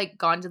always just like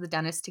gone to the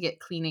dentist to get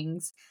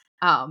cleanings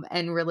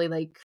and really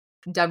like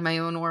done my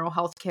own oral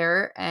health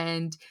care.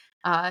 And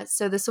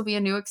so this will be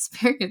a new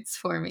experience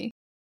for me.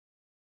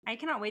 I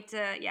cannot wait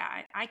to, yeah,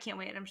 I can't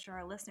wait. I'm sure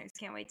our listeners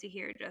can't wait to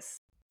hear just,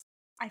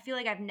 I feel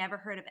like I've never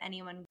heard of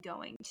anyone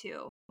going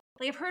to,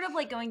 like, I've heard of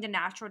like going to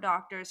natural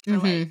doctors for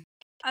like Mm-hmm.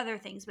 other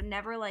things, but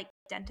never like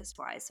dentist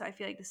wise. So I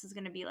feel like this is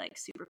going to be like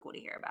super cool to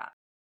hear about.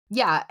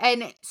 Yeah,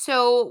 and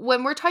so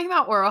when we're talking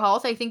about oral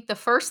health, I think the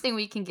first thing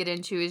we can get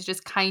into is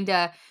just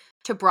kinda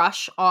to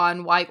brush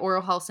on why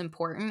oral health's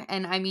important,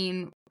 and I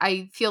mean,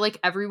 I feel like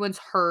everyone's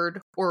heard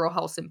oral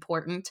health's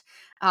important,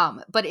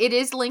 but it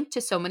is linked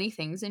to so many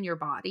things in your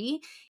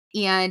body,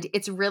 and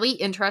it's really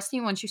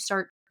interesting once you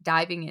start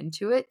diving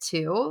into it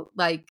too,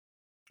 like,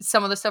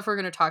 some of the stuff we're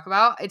gonna talk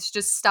about, it's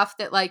just stuff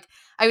that, like,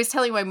 I was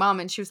telling my mom,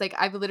 and she was like,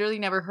 "I've literally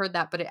never heard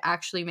that, but it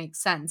actually makes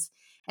sense."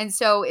 And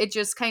so it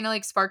just kind of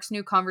like sparks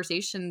new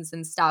conversations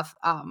and stuff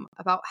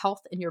about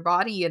health in your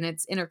body and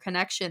its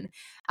interconnection.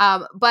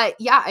 But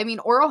yeah, I mean,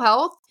 oral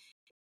health,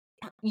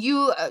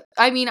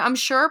 I mean, I'm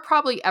sure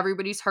probably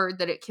everybody's heard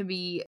that it can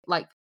be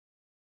like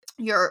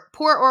your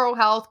poor oral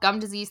health, gum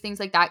disease,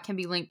 things like that can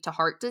be linked to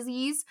heart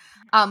disease.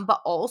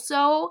 But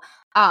also,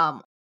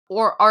 um,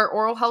 or our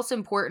oral health's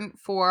important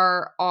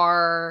for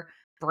our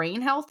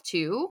brain health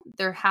too.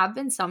 There have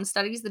been some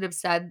studies that have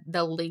said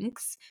the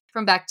links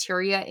from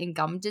bacteria in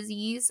gum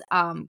disease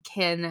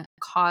can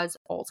cause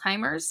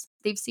Alzheimer's.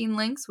 They've seen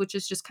links, which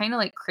is just kind of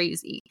like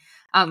crazy.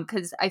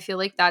 Because I feel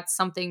like that's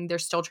something they're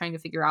still trying to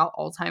figure out,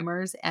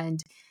 Alzheimer's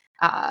and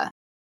uh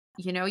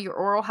your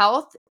oral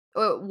health.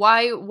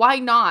 Why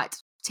not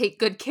take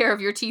good care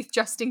of your teeth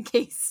just in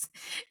case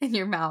in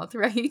your mouth,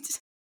 right?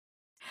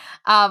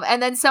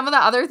 And then some of the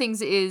other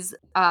things is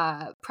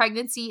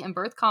pregnancy and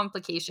birth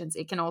complications.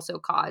 It can also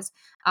cause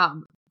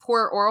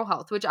poor oral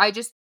health, which I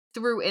just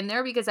threw in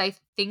there because I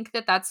think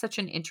that that's such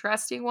an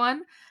interesting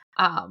one.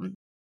 Um,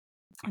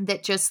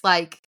 that just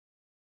like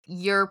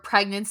your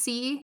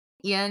pregnancy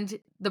and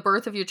the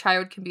birth of your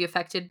child can be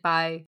affected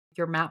by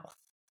your mouth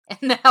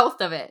and the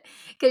health of it.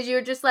 Because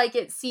you're just like,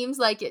 it seems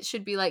like it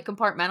should be like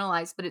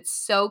compartmentalized, but it's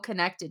so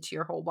connected to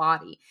your whole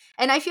body.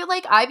 And I feel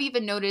like I've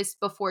even noticed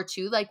before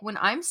too, like when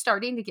I'm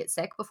starting to get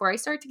sick, before I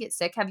start to get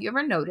sick, have you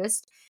ever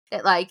noticed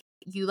that like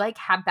you like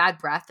have bad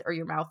breath or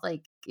your mouth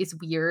like is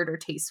weird or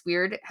tastes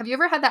weird? Have you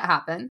ever had that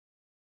happen?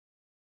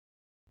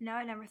 No,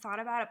 I never thought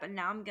about it, but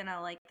now I'm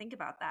gonna like think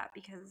about that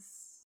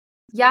because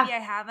Yeah. maybe I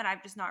haven't.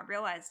 I've just not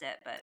realized it.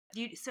 But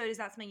do you? So is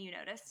that something you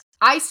noticed?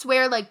 I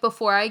swear, like,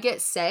 before I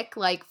get sick,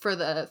 like, for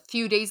the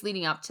few days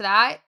leading up to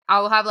that,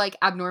 I'll have, like,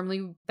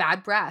 abnormally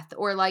bad breath,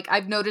 or, like,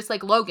 I've noticed,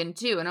 like, Logan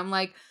too, and I'm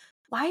like,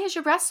 "Why is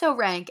your breath so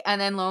rank?" And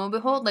then lo and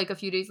behold, Mhm. like, a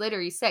few days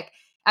later, he's sick.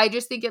 I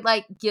just think it,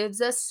 like,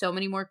 gives us so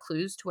many more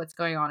clues to what's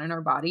going on in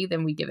our body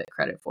than we give it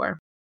credit for.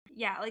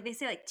 Yeah, like they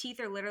say, like teeth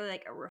are literally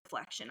like a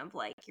reflection of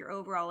like your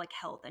overall like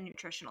health and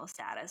nutritional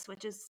status,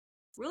 which is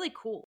really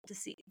cool to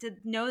see, to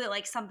know that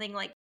like something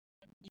like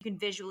you can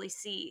visually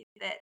see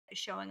that is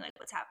showing like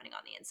what's happening on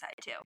the inside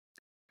too.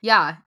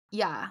 Yeah,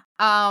 yeah.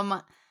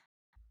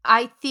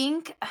 I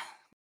think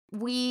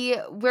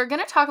we're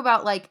gonna talk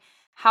about like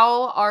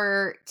how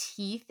our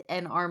teeth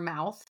and our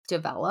mouth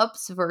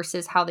develops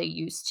versus how they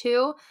used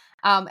to.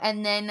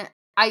 And then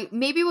I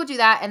maybe we'll do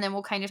that and then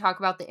we'll kind of talk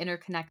about the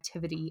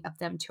interconnectivity of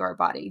them to our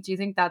body. Do you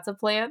think that's a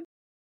plan?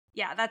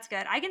 Yeah, that's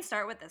good. I can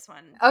start with this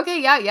one.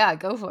 Okay, yeah, yeah,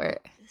 go for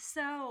it.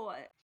 So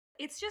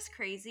it's just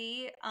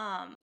crazy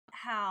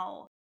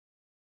how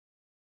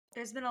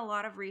there's been a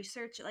lot of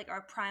research like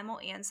our primal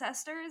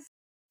ancestors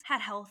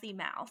had healthy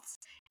mouths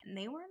and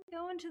they weren't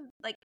going to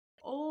like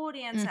old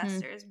Mhm.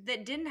 ancestors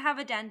that didn't have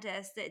a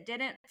dentist, that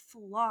didn't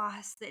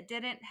floss, that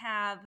didn't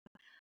have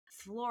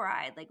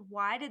fluoride. Like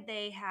why did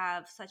they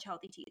have such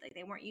healthy teeth? Like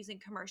they weren't using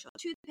commercial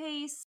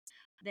toothpaste,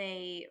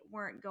 they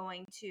weren't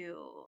going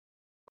to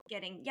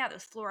getting, yeah,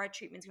 those fluoride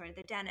treatments, going to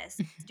the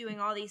dentist, doing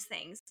all these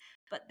things,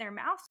 but their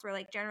mouths were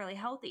like generally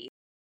healthy.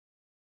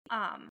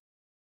 um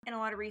and a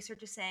lot of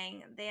research is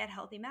saying they had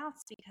healthy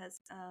mouths because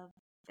of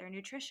their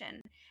nutrition,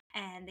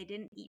 and they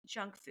didn't eat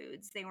junk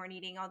foods. They weren't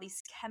eating all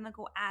these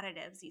chemical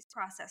additives, these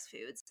processed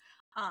foods.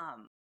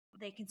 um,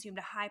 they consumed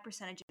a high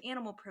percentage of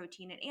animal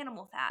protein and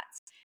animal fats.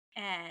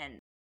 And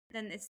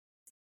then this,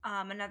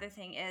 another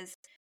thing is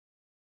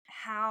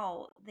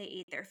how they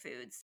ate their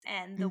foods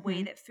and the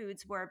way Mhm. that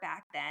foods were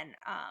back then.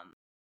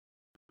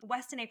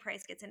 Weston A.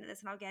 Price gets into this,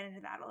 and I'll get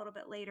into that a little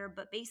bit later.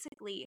 But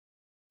basically,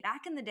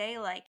 back in the day,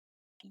 like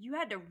you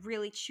had to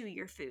really chew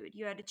your food.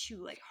 You had to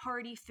chew like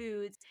hearty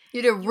foods.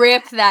 You to You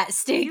rip that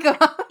steak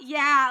off.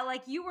 yeah,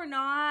 like you were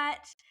not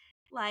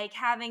like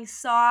having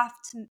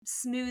soft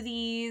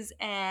smoothies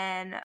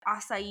and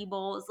acai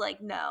bowls.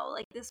 Like no,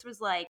 like this was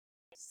like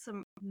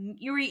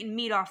you were eating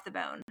meat off the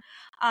bone.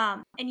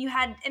 And you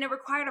had, and it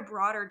required a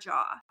broader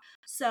jaw.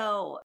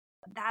 So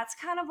that's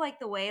kind of like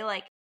the way,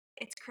 like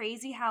it's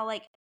crazy how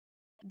like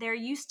there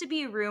used to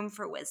be room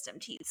for wisdom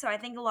teeth. So I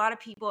think a lot of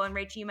people, and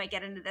Rachel, you might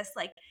get into this,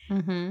 like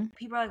Mhm.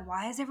 people are like,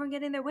 why is everyone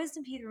getting their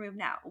wisdom teeth removed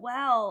now?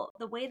 Well,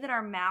 the way that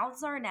our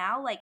mouths are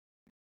now, like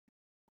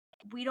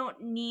we don't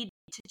need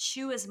to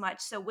chew as much.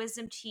 So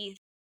wisdom teeth,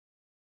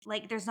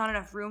 like there's not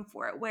enough room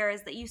for it.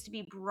 Whereas they used to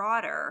be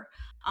broader.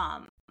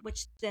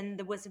 which then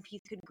the wisdom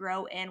teeth could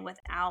grow in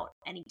without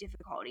any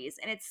difficulties.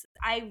 And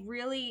I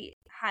really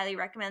highly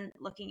recommend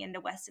looking into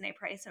Weston A.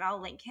 Price, and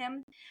I'll link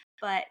him.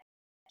 But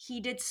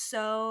he did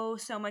so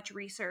much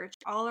research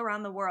all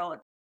around the world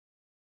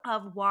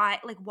of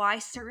why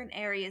certain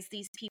areas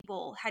these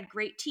people had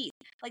great teeth.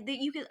 Like that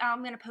you could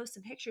I'm gonna post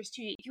some pictures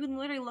to you. You can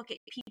literally look at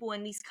people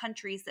in these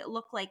countries that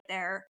look like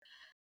they're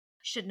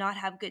should not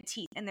have good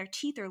teeth, and their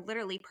teeth are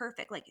literally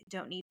perfect, like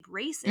don't need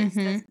braces,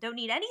 don't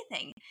need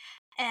anything.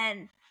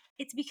 And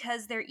it's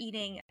because they're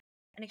eating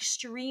an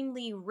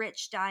extremely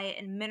rich diet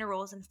in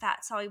minerals and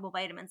fat soluble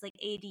vitamins like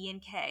A, D,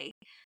 and K,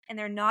 and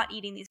they're not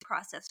eating these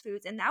processed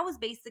foods. And that was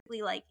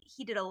basically like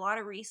he did a lot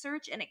of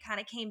research, and it kind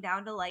of came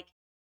down to like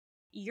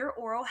your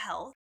oral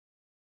health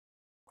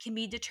can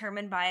be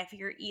determined by if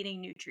you're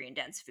eating nutrient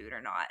dense food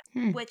or not,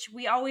 which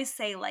we always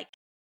say like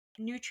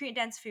nutrient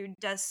dense food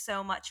does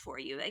so much for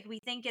you. Like we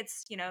think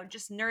it's,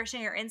 just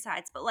nourishing your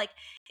insides, but like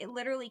it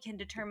literally can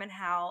determine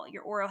how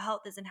your oral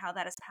health is and how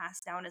that is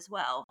passed down as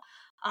well.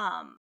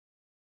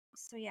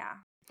 So yeah.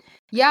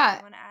 Yeah.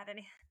 You want to add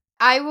any?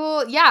 I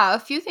will, a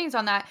few things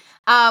on that.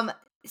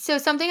 So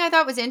something I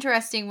thought was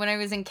interesting when I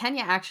was in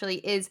Kenya actually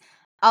is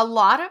a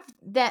lot of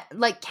that,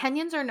 like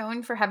Kenyans are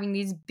known for having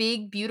these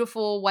big,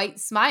 beautiful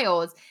white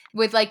smiles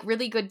with like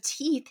really good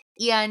teeth.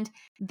 And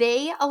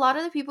a lot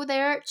of the people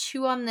there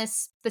chew on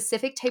this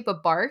specific type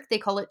of bark. They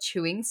call it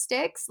chewing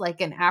sticks,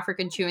 like an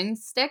African chewing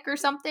stick or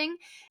something.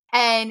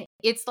 And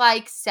it's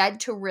like said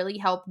to really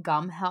help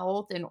gum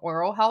health and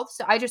oral health.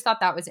 So I just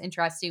thought that was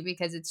interesting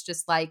because it's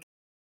just like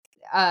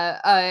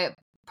a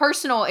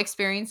personal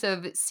experience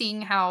of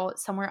seeing how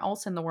somewhere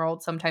else in the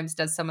world sometimes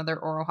does some of their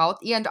oral health,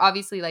 and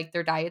obviously like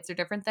their diets are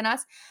different than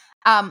us.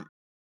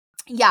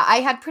 Yeah, I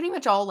had pretty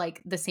much all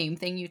like the same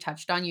thing you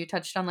touched on. You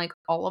touched on like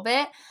all of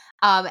it.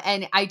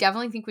 And I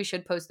definitely think we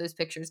should post those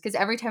pictures because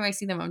every time I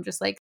see them, I'm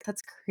just like,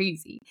 that's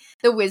crazy.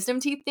 The wisdom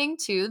teeth thing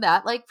too,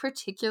 that like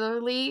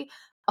particularly,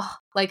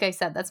 like I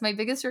said, that's my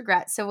biggest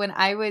regret. So when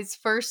I was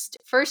first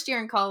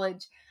year in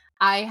college,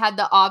 I had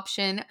the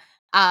option.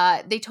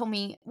 They told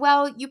me,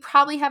 well, you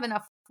probably have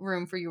enough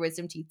room for your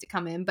wisdom teeth to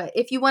come in, but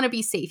if you want to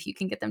be safe, you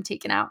can get them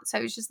taken out. So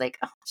I was just like,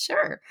 oh,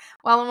 sure.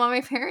 While I'm on my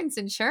parents'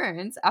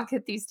 insurance, I'll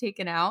get these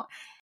taken out.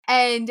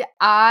 And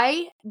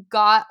I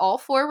got all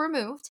 4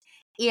 removed,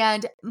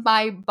 and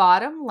my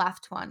bottom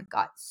left one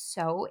got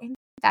so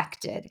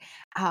infected.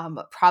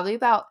 Probably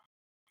about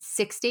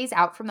 6 days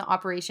out from the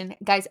operation,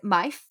 guys,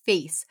 my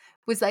face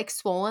was like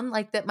swollen,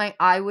 like that my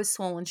eye was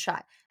swollen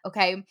shut.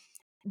 Okay.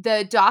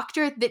 The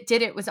doctor that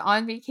did it was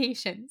on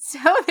vacation. So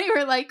they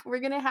were like, we're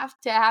going to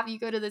have you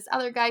go to this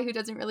other guy who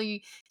doesn't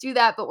really do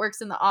that, but works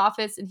in the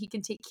office, and he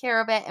can take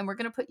care of it. And we're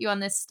going to put you on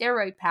this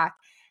steroid pack.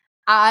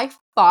 I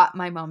fought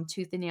my mom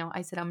tooth and nail.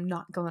 I said, I'm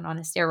not going on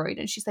a steroid.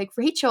 And she's like,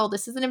 Rachel,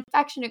 this is an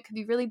infection. It could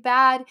be really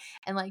bad.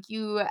 And like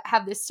you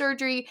have this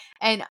surgery.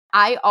 And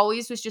I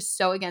always was just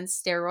so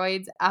against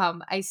steroids.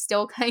 I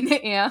still kind of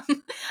am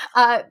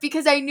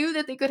because I knew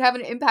that they could have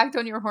an impact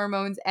on your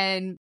hormones.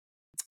 And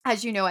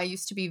as you know, I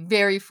used to be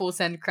very full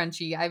send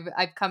crunchy.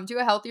 I've come to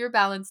a healthier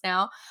balance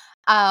now.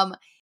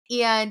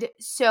 And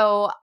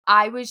so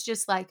I was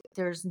just like,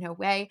 there's no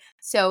way.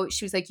 So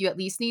she was like, you at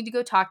least need to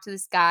go talk to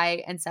this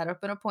guy and set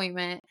up an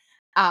appointment.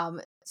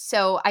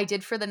 So I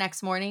did for the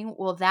next morning.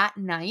 Well, that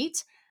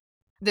night,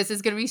 this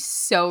is going to be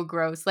so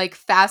gross. Like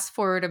fast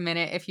forward a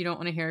minute if you don't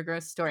want to hear a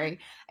gross story.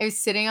 I was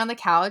sitting on the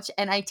couch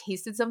and I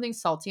tasted something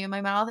salty in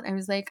my mouth and I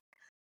was like,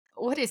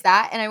 what is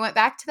that? And I went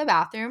back to the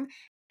bathroom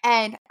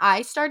and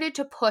I started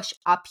to push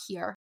up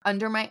here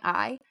under my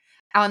eye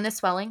on the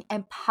swelling,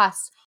 and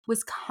pus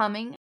was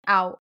coming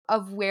out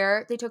of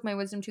where they took my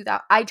wisdom tooth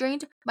out. I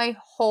drained my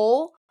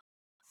whole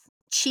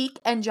cheek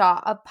and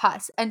jaw of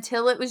pus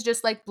until it was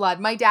just like blood.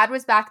 My dad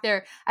was back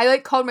there. I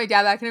like called my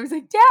dad back and I was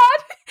like,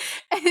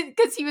 Dad,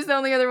 because he was the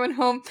only other one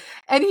home,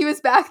 and he was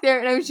back there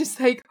and I was just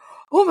like,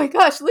 oh my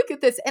gosh, look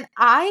at this. And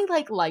I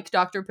like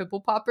Dr.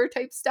 Pimple Popper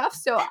type stuff.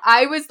 So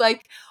I was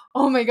like,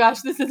 oh my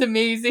gosh, this is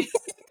amazing.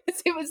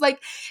 It was like,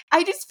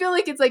 I just feel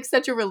like it's like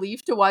such a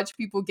relief to watch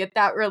people get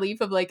that relief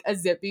of like a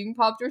zip being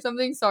popped or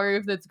something. Sorry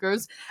if that's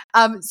gross.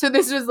 So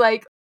this was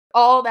like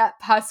all that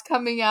pus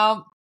coming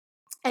out.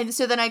 And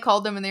so then I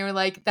called them and they were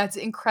like, that's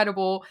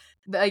incredible.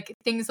 Like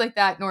things like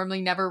that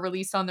normally never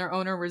release on their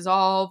own or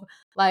resolve.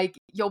 Like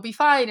you'll be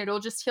fine. It'll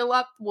just heal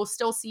up. We'll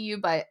still see you.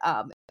 But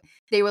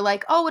they were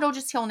like, oh, it'll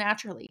just heal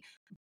naturally.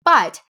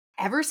 But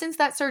ever since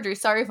that surgery,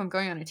 sorry if I'm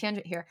going on a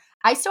tangent here,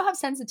 I still have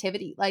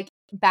sensitivity like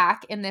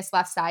back in this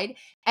left side.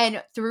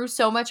 And through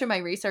so much of my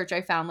research,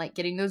 I found like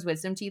getting those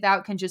wisdom teeth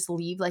out can just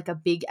leave like a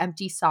big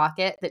empty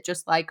socket that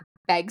just like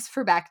begs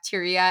for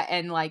bacteria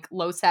and like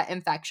low set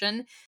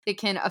infection that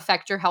can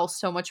affect your health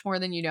so much more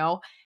than you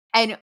know.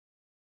 And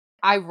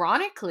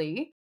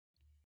ironically,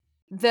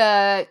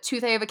 the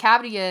tooth I have a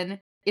cavity in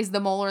is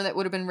the molar that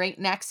would have been right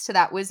next to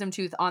that wisdom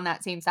tooth on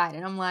that same side.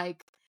 And I'm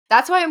like,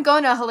 that's why I'm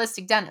going to a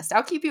holistic dentist.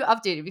 I'll keep you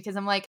updated because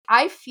I'm like,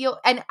 I feel,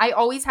 and I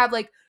always have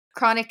like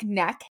chronic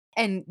neck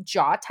and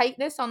jaw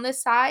tightness on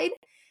this side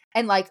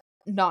and like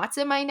knots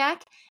in my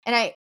neck.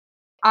 And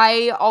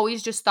I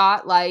always just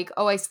thought like,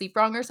 oh, I sleep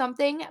wrong or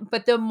something.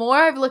 But the more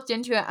I've looked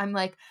into it, I'm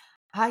like,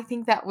 I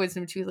think that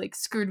wisdom tooth like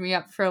screwed me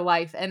up for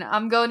life. And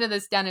I'm going to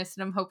this dentist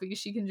and I'm hoping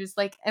she can just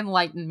like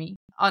enlighten me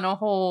on a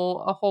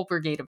whole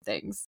brigade of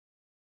things.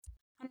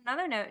 On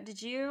another note,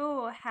 did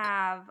you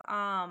have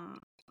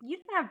you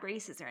didn't have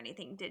braces or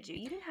anything, did you?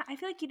 You didn't I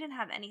feel like you didn't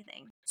have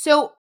anything.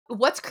 So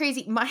what's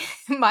crazy,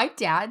 my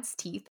dad's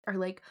teeth are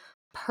like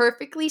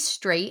perfectly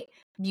straight,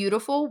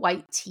 beautiful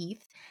white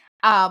teeth.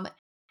 Um,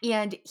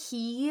 and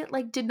he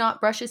like did not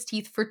brush his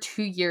teeth for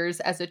 2 years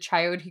as a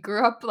child. He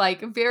grew up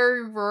like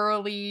very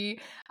rurally,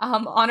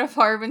 on a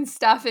farm and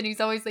stuff. And he's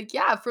always like,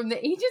 yeah, from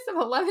the ages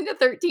of 11 to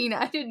 13,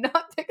 I did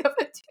not pick up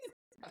a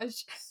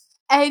toothbrush.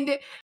 And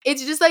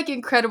it's just like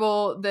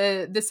incredible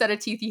the set of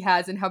teeth he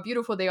has and how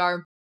beautiful they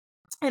are.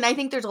 And I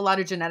think there's a lot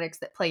of genetics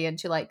that play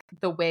into like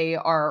the way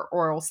our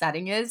oral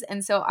setting is.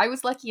 And so I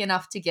was lucky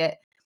enough to get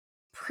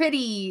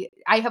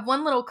I have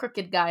one little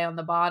crooked guy on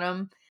the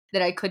bottom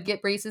that I could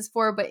get braces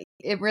for, but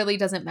it really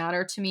doesn't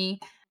matter to me.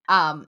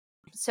 Um,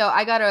 so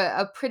I got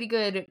a pretty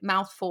good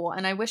mouthful,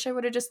 and I wish I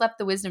would have just left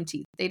the wisdom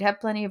teeth. They'd have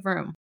plenty of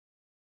room.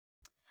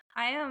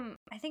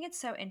 I think it's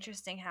so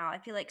interesting how I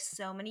feel like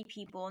so many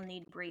people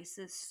need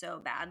braces so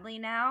badly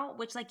now,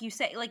 which like you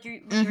say, like when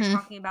you're Mm-hmm.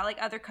 talking about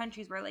like other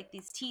countries where like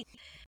these teeth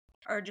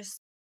are just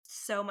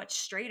so much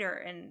straighter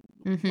and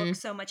Mm-hmm. look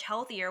so much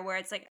healthier, where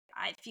it's like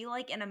I feel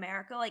like in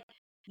America, like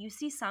you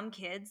see some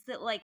kids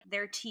that like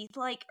their teeth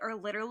like are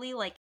literally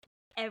like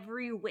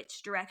every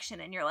which direction,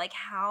 and you're like,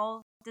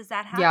 how does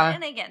that happen? Yeah.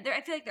 And again,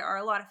 I feel like there are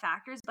a lot of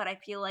factors, but I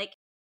feel like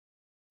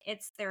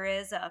there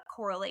is a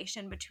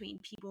correlation between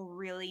people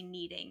really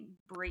needing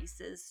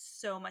braces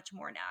so much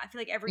more now. I feel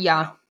like every kid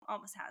Yeah.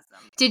 almost has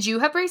them. Did you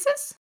have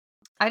braces?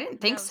 I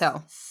didn't think No,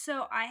 so.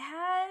 so I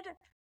had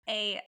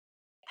a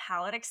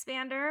palate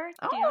expander.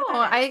 Do you know what Oh,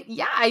 that is?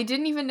 I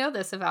didn't even know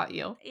this about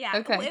you. Yeah,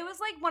 Okay. it was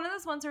like one of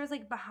those ones where it was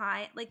like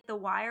behind, like the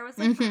wire was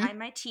like Mm-hmm. behind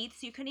my teeth,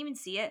 so you couldn't even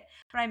see it.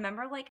 But I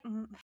remember like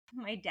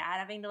my dad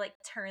having to like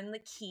turn the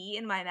key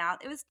in my mouth.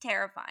 It was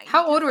terrifying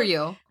How old because were like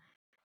you?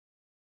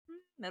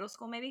 middle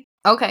school maybe.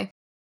 Okay.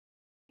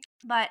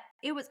 But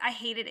I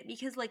hated it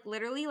because like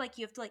literally like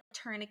you have to like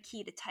turn a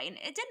key to tighten.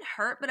 It didn't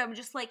hurt, but I'm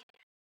just like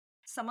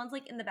someone's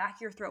like in the back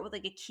of your throat with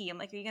like a key. I'm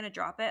like, are you gonna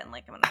drop it? And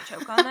like I'm gonna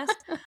choke on this.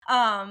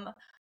 Um,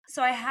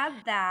 so I had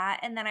that,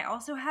 and then I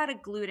also had a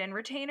glued in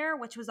retainer,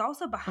 which was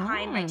also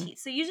behind my Oh. teeth.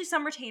 So usually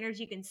some retainers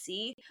you can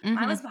see. Mine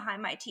Mm-hmm. was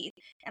behind my teeth.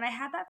 And I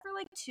had that for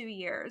like 2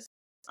 years.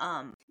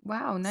 Um,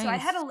 Wow, so I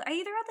nice.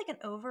 either had like an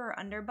over or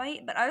under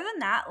bite, but other than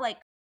that, like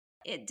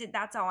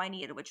that's all I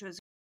needed, which was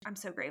I'm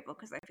so grateful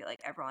because I feel like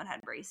everyone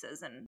had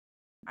braces and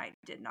I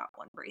did not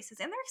want braces,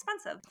 and they're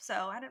expensive,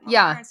 so I didn't want my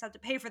Yeah. parents to have to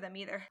pay for them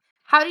either.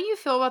 How do you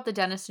feel about the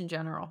dentist in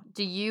general?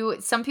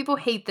 Some people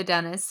hate the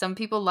dentist, some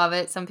people love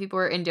it, some people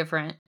are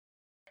indifferent.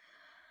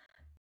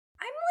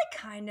 I'm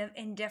like kind of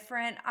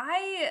indifferent.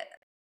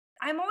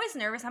 I'm always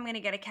nervous I'm gonna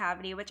get a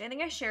cavity, which I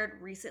think I shared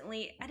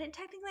recently. I didn't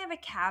technically have a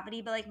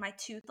cavity, but like my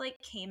tooth like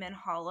came in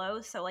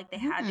hollow, so like they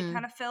had to Hmm.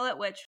 kind of fill it,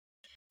 which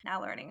now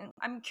learning.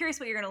 I'm curious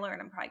what you're gonna learn.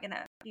 I'm probably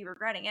gonna be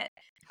regretting it.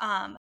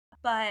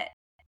 But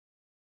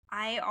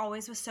I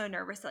always was so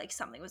nervous that like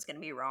something was gonna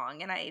be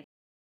wrong, and I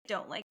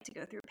don't like to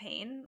go through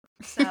pain.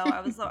 So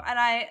I was,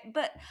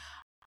 but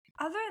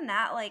other than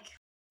that, like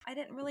I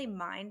didn't really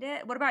mind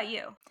it. What about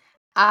you?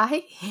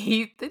 I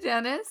hate the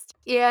dentist,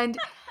 and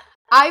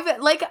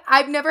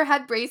I've never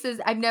had braces.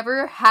 I've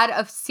never had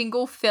a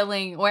single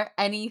filling or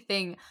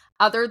anything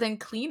other than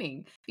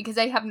cleaning because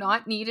I have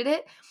not needed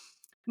it.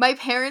 My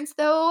parents,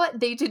 though,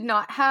 they did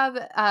not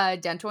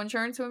have dental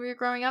insurance when we were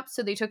growing up,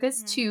 so they took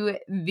us Mhm. to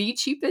the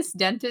cheapest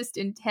dentist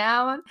in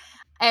town,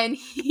 and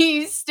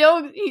he's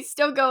still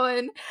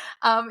going.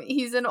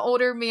 He's an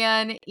older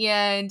man,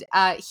 and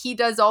he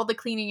does all the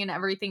cleaning and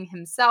everything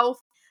himself.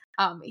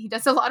 He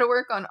does a lot of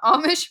work on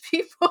Amish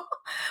people,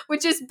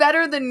 which is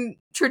better than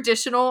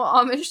traditional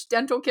Amish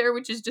dental care,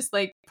 which is just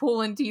like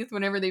pulling teeth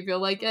whenever they feel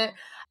like it. Mhm.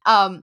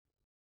 Um,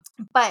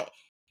 but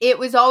it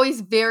was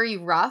always very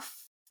rough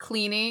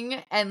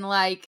cleaning, and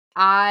like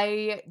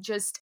I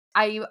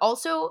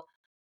also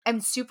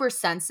am super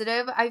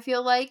sensitive, I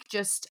feel like.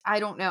 Just I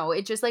don't know,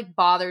 it just like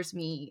bothers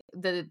me,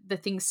 the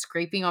things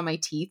scraping on my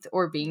teeth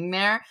or being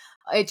there.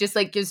 It just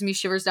like gives me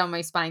shivers down my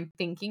spine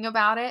thinking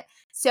about it.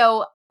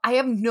 So I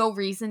have no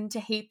reason to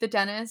hate the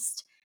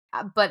dentist,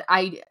 but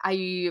I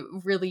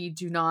really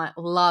do not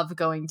love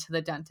going to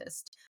the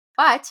dentist.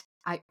 But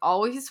I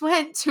always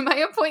went to my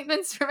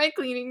appointments for my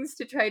cleanings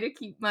to try to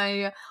keep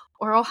my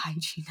oral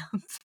hygiene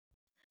up.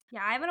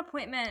 Yeah, I have an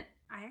appointment.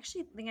 I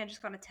actually think I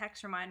just got a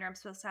text reminder. I'm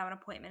supposed to have an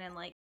appointment in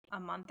like a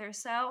month or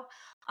so.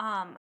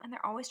 And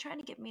they're always trying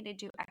to get me to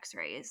do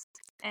X-rays,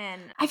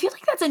 and I feel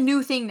like that's a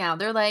new thing now.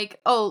 They're like,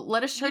 "Oh,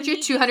 let us charge you you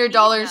need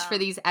 $200 for them.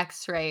 these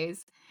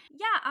x-rays."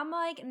 Yeah, I'm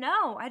like,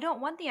 no, I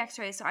don't want the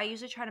X-rays. So I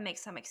usually try to make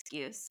some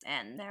excuse,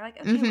 and they're like,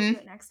 okay, we'll do Mhm.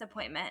 it next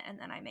appointment, and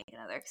then I make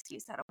another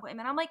excuse that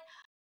appointment. I'm like,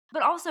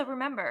 but also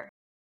remember,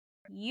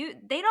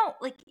 they don't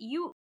like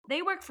you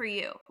they work for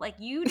you. Like,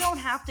 you don't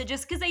have to,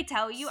 just because they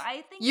tell you,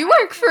 I think You I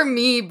work feel for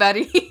me,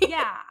 buddy.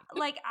 yeah,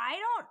 like, I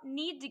don't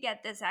need to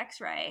get this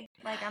x-ray.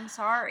 Like, I'm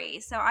sorry.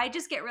 So I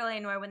just get really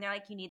annoyed when they're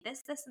like, you need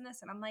this, this, and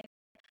this. And I'm like,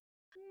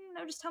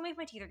 no, just tell me if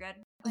my teeth are good.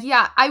 Like,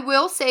 Yeah, I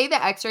will say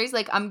the x-rays,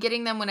 like, I'm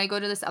getting them when I go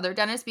to this other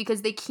dentist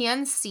because they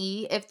can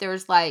see if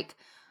there's, like,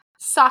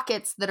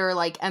 sockets that are,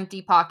 like,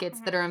 empty pockets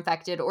that mhm, are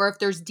infected or if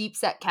there's deep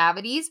set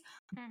cavities.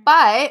 mhm,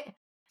 But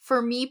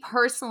for me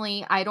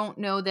personally, I don't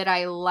know that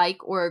I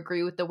like or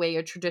agree with the way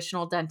a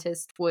traditional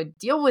dentist would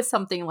deal with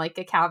something like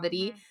a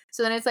cavity. mhm,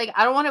 So then it's like,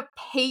 I don't want to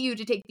pay you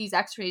to take these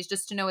x-rays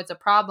just to know it's a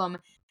problem.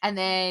 And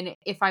then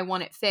if I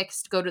want it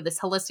fixed, go to this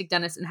holistic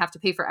dentist and have to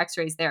pay for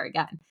x-rays there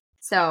again.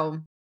 yeah. So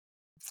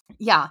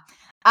yeah.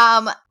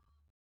 Um,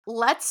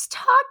 let's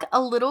talk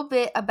a little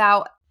bit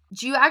about,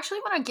 do you actually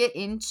want to get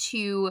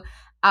into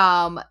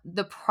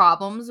the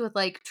problems with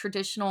like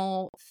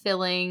traditional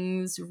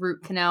fillings,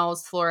 root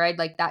canals, fluoride,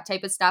 like that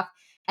type of stuff,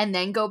 and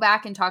then go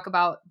back and talk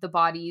about the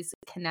body's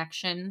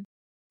connection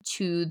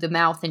to the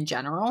mouth in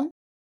general?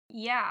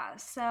 Yeah,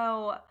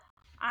 so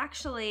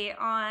actually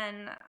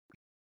on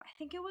I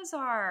think it was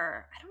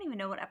I don't even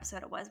know what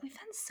episode it was. We've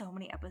done so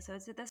many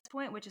episodes at this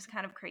point, which is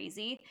kind of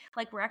crazy.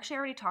 Like, we're actually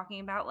already talking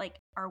about like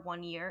our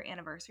 1 year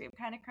anniversary of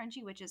Kind of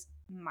Crunchy, which is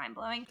mind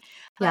blowing.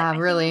 But Yeah,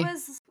 really.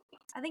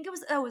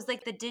 oh, it was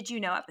like the Did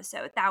You Know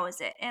episode. That was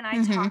it. And I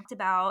Mhm. talked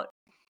about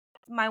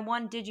my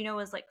one Did You Know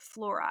was like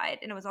fluoride,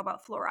 and it was all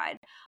about fluoride.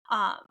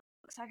 Um,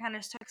 so I kind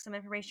of took some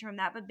information from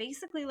that. But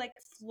basically, like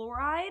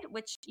fluoride,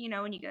 which,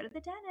 when you go to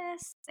the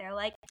dentist, they're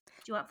like,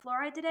 do you want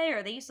fluoride today?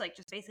 Or they used to like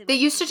just basically They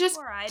like, used here's to your just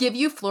fluoride. give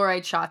you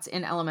fluoride shots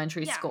in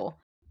elementary Yeah. school.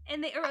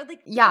 And they, or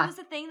like, it Yeah. was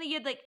the thing that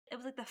you'd like, it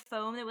was like the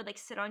foam that would like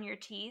sit on your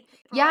teeth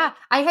for Yeah, like,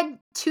 I had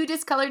 2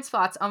 discolored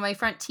spots on my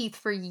front teeth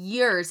for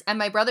years, and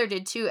my brother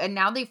did too, and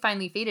now they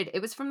finally faded.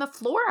 It was from the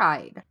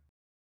fluoride.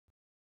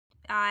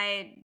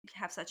 I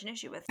have such an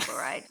issue with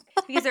fluoride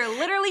because they're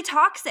literally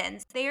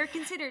toxins. They are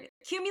considered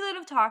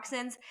cumulative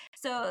toxins.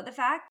 So the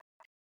fact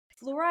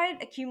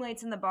fluoride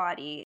accumulates in the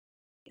body,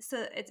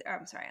 so it's,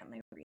 I'm sorry, let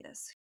me read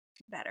this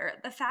better.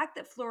 The fact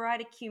that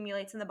fluoride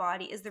accumulates in the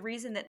body is the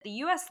reason that the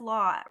US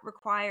law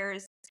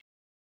requires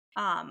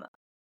um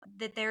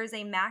that there's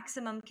a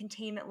maximum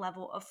containment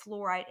level of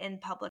fluoride in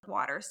public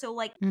water. So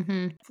like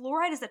Mhm.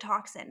 fluoride is a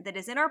toxin that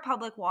is in our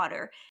public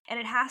water, and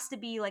it has to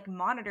be like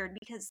monitored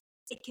because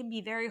it can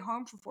be very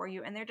harmful for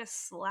you, and they're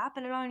just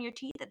slapping it on your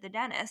teeth at the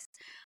dentist.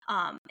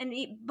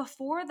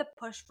 Before the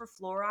push for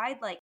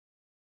fluoride, like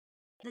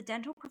the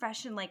dental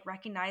profession like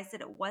recognized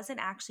that it wasn't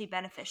actually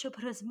beneficial,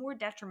 but it was more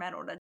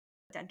detrimental to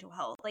dental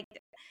health. Like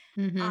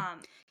Mhm.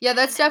 um Yeah, and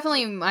then that's the FDA,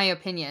 definitely my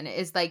opinion,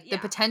 is, like, the yeah.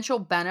 potential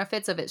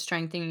benefits of it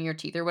strengthening your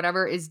teeth or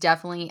whatever is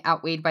definitely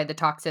outweighed by the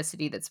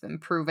toxicity that's been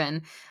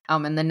proven,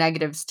 and the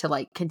negatives to,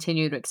 like,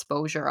 continued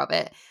exposure of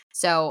it.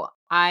 So,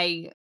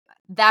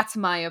 that's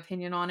my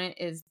opinion on it,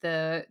 is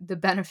the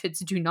benefits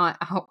do not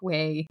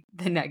outweigh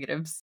the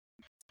negatives.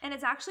 And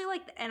it's actually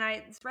like, and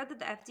I read that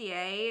the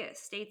FDA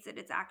states that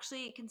it's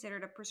actually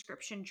considered a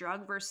prescription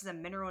drug versus a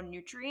mineral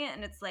nutrient.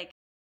 And it's like,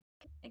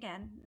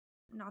 again,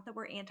 not that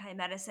we're anti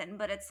medicine,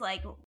 but it's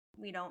like,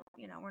 we don't,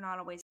 we're not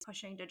always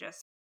pushing to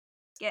just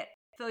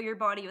fill your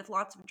body with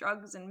lots of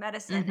drugs and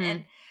medicine. And,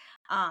 Mhm.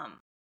 um,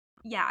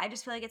 yeah, I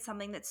just feel like it's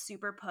something that's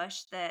super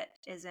pushed that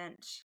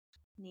isn't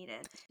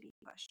needed to be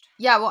pushed.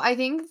 Yeah, well, I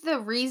think the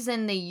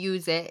reason they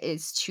use it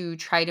is to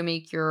try to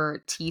make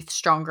your teeth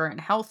stronger and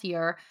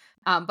healthier.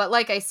 But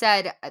like I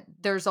said,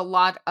 there's a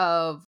lot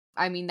of,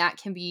 I mean, that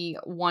can be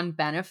one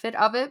benefit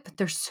of it, but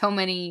there's so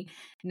many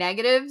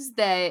negatives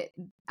that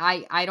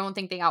I don't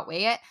think they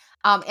outweigh it.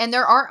 And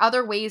there are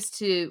other ways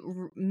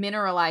to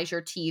mineralize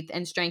your teeth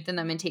and strengthen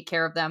them and Hmm. take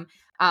care of them.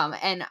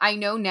 And I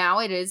know now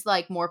it is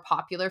like more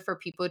popular for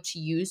people to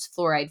use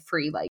fluoride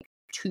free, like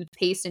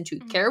toothpaste and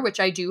tooth care, Hmm. which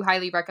I do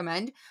highly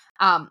recommend.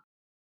 Um,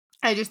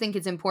 I just think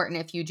it's important,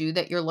 if you do,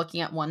 that you're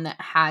looking at one that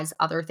has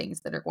other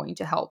things that are going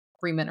to help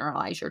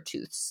remineralize your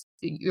tooths.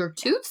 Your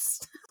Yeah.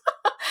 tooths?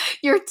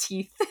 Your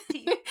teeth.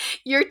 Teeth.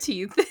 Your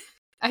teeth.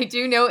 I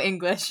do know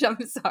English.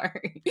 I'm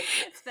sorry.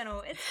 It's been a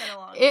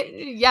long It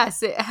week.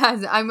 yes, it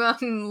has. I'm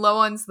low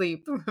on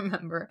sleep,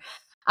 remember.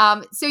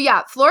 So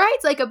yeah,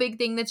 fluoride's like a big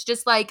thing that's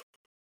just like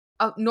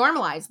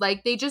normalized.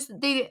 Like they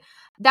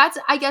that's,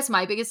 I guess,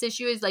 my biggest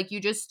issue is like,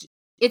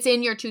 it's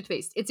in your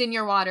toothpaste, it's in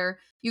your water.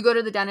 You go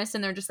to the dentist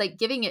and they're just like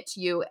giving it to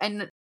you,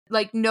 and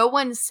like no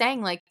one's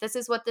saying like, this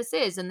is what this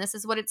is and this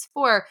is what it's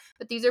for,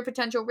 but these are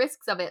potential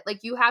risks of it.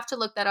 Like, you have to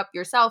look that up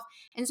yourself.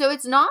 And so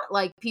it's not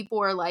like people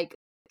are like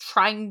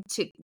trying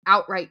to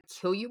outright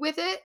kill you with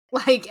it,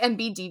 like, and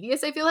be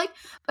devious, I feel like.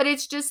 But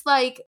it's just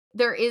like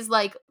there is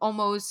like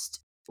almost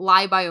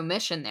lie by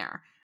omission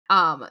there.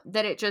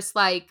 That it just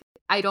like,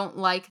 I don't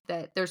like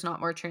that there's not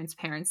more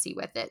transparency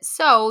with it.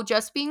 So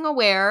just being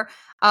aware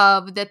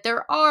of that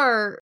there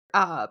are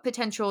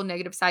potential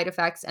negative side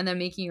effects, and then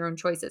making your own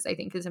choices, I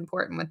think, is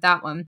important with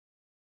that one. Do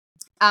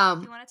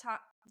Um, you want to talk?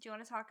 Do you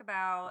want to talk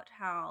about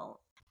how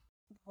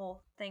the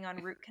whole thing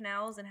on root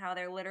canals and how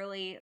they're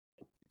literally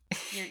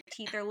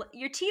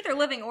your teeth are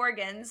living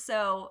organs,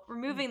 so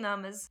removing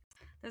them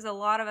there's a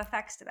lot of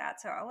effects to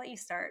that. So I'll let you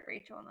start,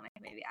 Rachel, and then I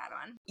can maybe add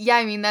on. Yeah,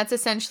 I mean, that's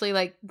essentially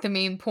like the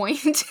main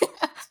point.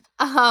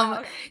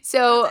 Okay.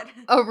 So That's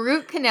it. a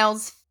root canal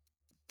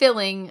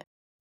filling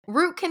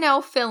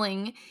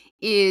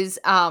is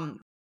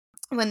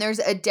when there's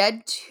a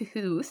dead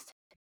tooth,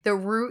 the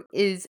root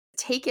is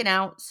taken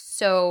out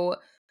so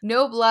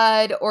no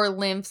blood or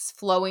lymphs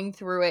flowing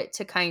through it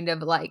to kind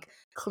of like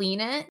clean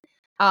it,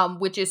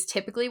 which is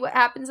typically what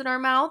happens in our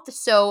mouth.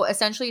 So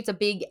essentially, it's a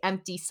big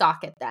empty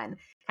socket then,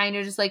 kind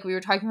of just like we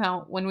were talking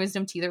about when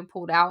wisdom teeth are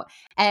pulled out.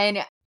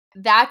 And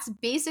that's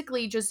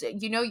basically just,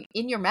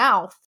 in your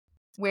mouth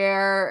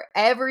where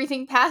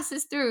everything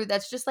passes through.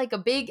 That's just like a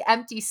big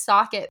empty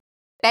socket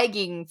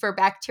begging for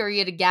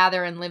bacteria to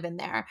gather and live in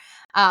there.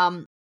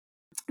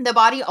 The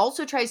body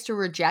also tries to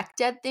reject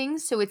dead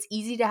things, so it's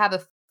easy to have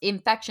a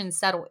infection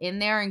settle in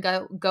there and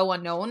go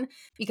unknown,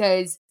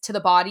 because to the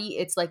body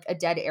it's like a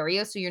dead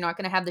area, so you're not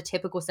going to have the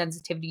typical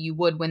sensitivity you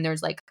would when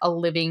there's like a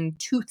living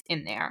tooth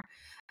in there.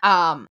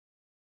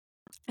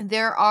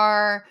 There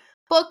are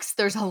books.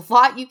 There's a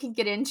lot you can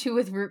get into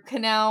with root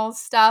canal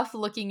stuff,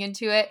 looking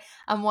into it.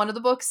 One of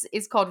the books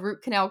is called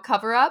Root Canal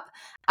Cover Up.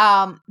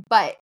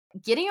 But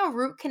getting a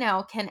root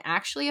canal can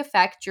actually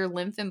affect your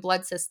lymph and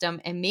blood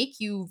system and make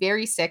you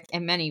very sick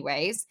in many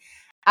ways.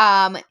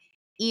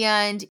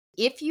 And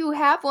if you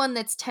have one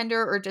that's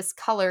tender or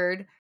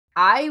discolored,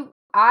 I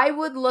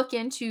would look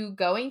into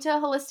going to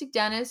a holistic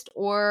dentist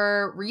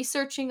or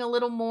researching a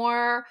little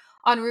more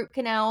on root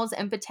canals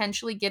and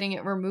potentially getting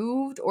it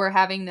removed or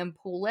having them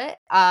pull it,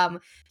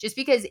 just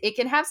because it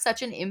can have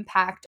such an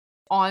impact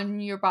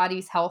on your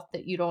body's health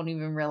that you don't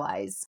even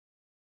realize.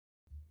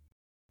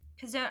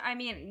 Because I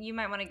mean, you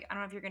might want to. I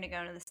don't know if you're going to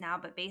go into this now,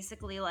 but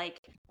basically, like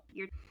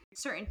your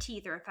certain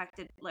teeth are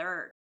affected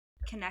or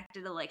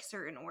connected to like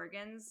certain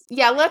organs.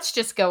 Yeah, let's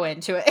just go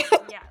into it.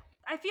 Yeah,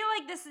 I feel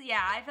like this.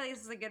 Yeah, I feel like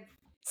this is a good.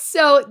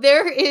 So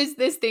there is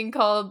this thing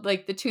called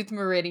like the tooth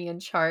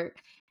meridian chart.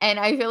 And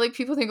I feel like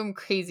people think I'm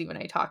crazy when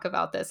I talk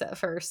about this at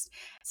first.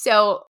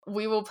 So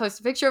we will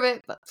post a picture of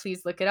it, but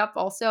please look it up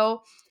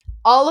also.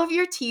 All of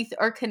your teeth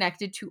are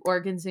connected to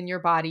organs in your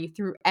body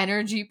through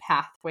energy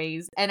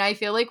pathways. And I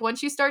feel like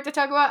once you start to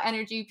talk about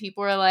energy,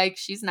 people are like,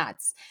 she's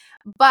nuts.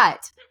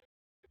 But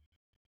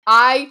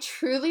I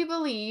truly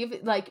believe,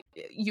 like,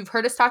 you've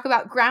heard us talk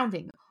about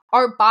grounding.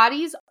 Our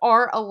bodies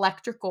are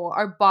electrical.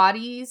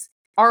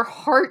 Our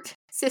heart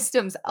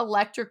system's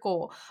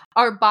electrical.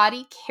 Our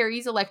body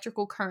carries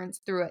electrical currents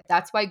through it.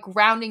 That's why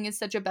grounding is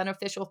such a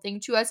beneficial thing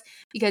to us,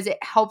 because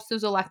it helps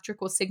those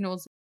electrical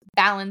signals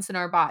balance in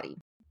our body.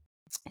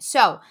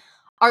 So,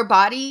 our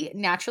body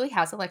naturally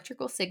has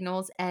electrical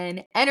signals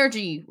and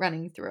energy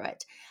running through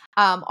it.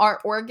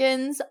 Our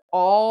organs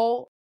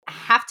all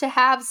have to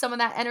have some of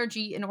that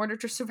energy in order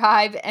to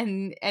survive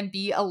and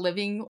be a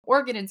living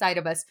organ inside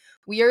of us.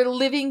 We are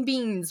living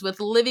beings with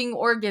living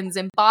organs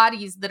and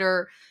bodies that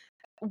are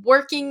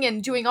working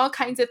and doing all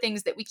kinds of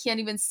things that we can't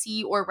even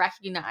see or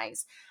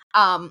recognize.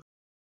 And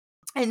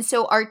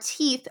so our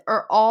teeth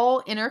are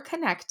all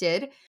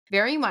interconnected,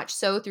 very much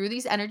so, through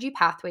these energy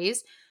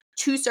pathways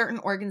to certain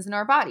organs in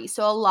our body.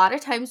 So a lot of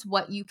times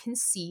what you can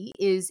see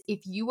is if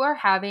you are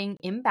having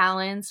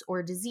imbalance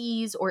or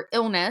disease or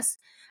illness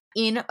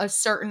in a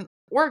certain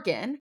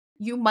organ,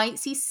 you might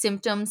see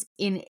symptoms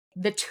in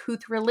the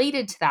tooth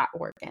related to that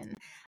organ,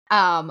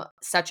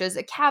 such as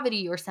a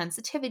cavity or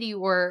sensitivity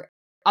or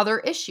other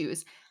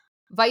issues.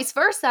 Vice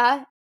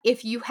versa,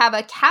 if you have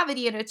a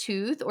cavity in a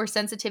tooth or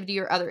sensitivity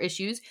or other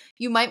issues,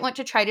 you might want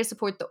to try to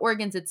support the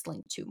organs it's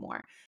linked to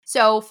more.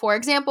 So, for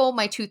example,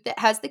 my tooth that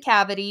has the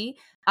cavity,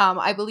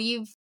 I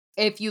believe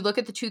if you look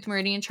at the tooth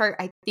meridian chart,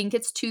 I think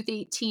it's tooth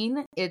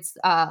 18. It's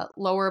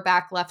lower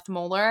back left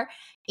molar.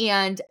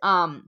 And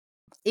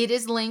it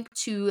is linked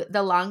to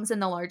the lungs and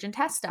the large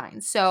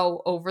intestine.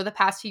 So, over the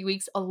past few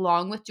weeks,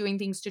 along with doing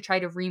things to try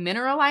to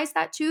remineralize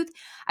that tooth,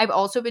 I've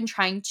also been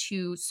trying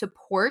to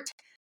support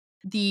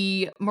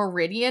the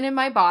meridian in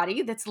my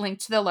body that's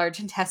linked to the large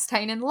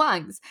intestine and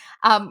lungs.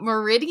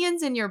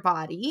 Meridians in your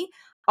body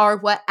are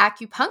what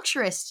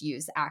acupuncturists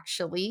use,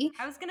 actually.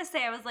 I was gonna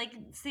say, I was like,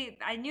 see,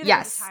 I knew there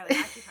was a Yes. tie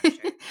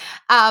with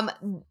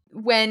acupuncture.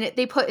 When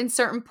they put in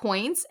certain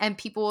points and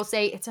people will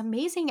say, it's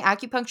amazing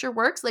acupuncture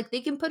works. Like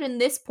they can put in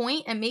this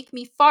point and make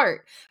me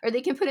fart, or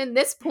they can put in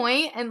this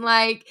point and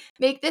like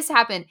make this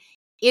happen.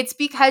 It's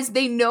because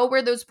they know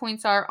where those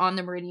points are on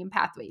the meridian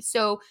pathway.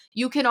 So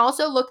you can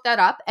also look that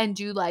up and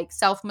do like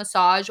self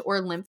massage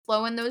or lymph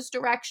flow in those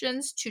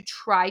directions to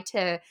try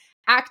to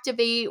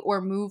activate or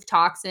move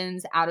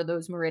toxins out of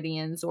those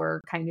meridians,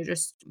 or kind of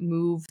just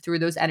move through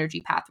those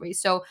energy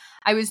pathways. So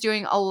I was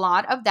doing a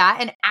lot of that.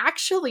 And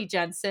actually,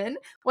 Jensen,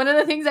 one of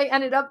the things I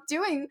ended up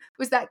doing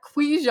was that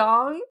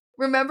Qigong.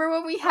 Remember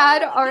when we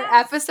had our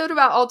episode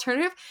about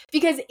alternative?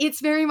 Because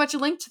it's very much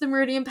linked to the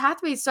meridian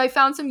pathways. So I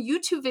found some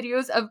YouTube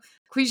videos of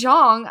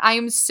Qigong. I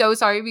am so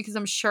sorry because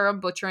I'm sure I'm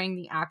butchering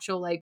the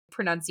actual like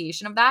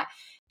pronunciation of that.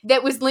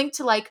 That was linked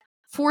to like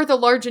for the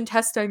large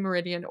intestine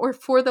meridian or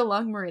for the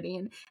lung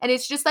meridian. And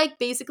it's just like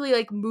basically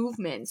like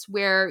movements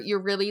where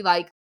you're really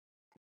like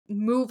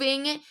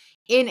moving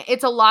in.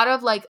 It's a lot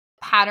of like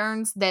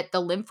patterns that the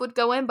lymph would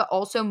go in, but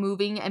also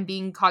moving and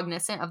being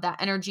cognizant of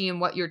that energy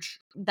and what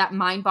that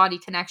mind body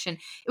connection.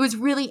 It was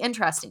really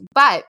interesting.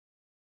 But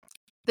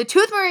the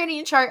tooth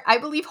meridian chart, I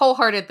believe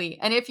wholeheartedly.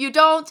 And if you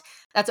don't,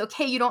 that's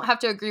okay. You don't have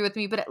to agree with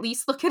me, but at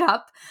least look it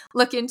up,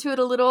 look into it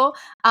a little.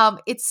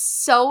 It's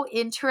so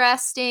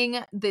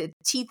interesting. The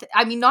teeth,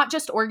 I mean, not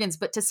just organs,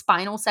 but to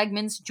spinal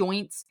segments,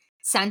 joints,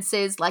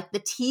 senses, like the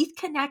teeth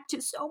connect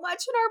to so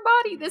much in our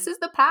body. This is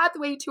the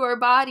pathway to our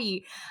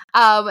body.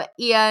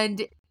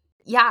 And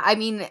yeah, I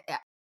mean,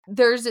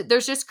 there's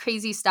just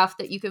crazy stuff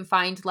that you can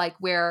find, like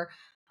where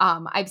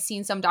I've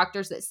seen some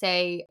doctors that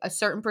say a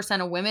certain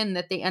percent of women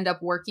that they end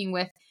up working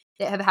with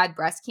that have had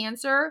breast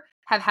cancer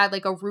have had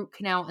like a root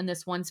canal in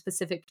this one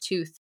specific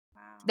tooth.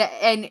 Wow.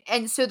 That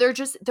and so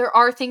there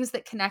are things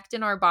that connect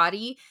in our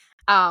body,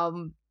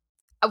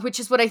 which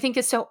is what I think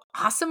is so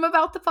awesome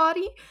about the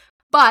body.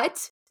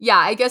 But yeah,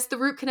 I guess the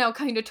root canal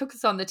kind of took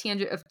us on the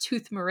tangent of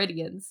tooth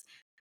meridians.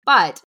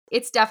 But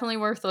it's definitely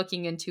worth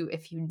looking into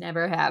if you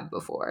never have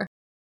before.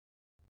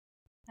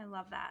 I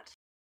love that.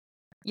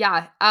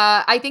 Yeah.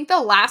 I think the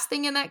last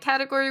thing in that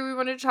category we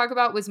wanted to talk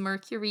about was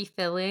mercury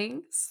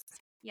fillings.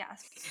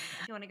 Yes.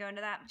 Do you want to go into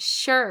that?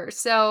 Sure.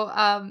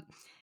 So,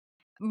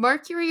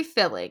 mercury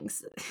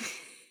fillings.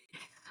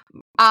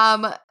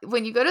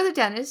 When you go to the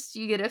dentist,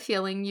 you get a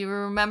filling. You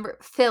remember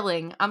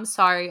filling. I'm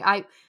sorry.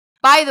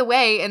 By the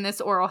way, in this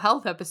oral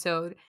health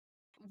episode,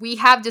 we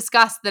have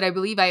discussed that I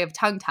believe I have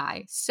tongue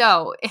tie.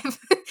 So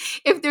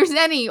if there's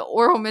any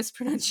oral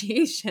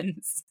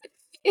mispronunciations,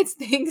 it's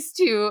thanks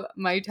to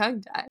my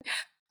tongue tie.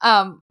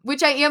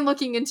 Which I am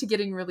looking into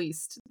getting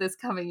released this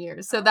coming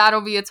year. So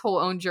that'll be its whole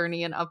own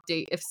journey and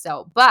update if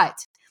so.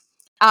 But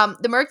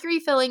the mercury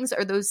fillings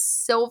are those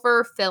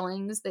silver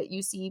fillings that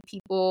you see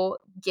people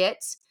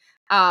get.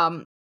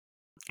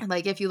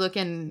 Like if you look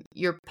in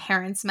your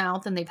parents'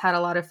 mouth and they've had a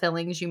lot of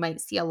fillings, you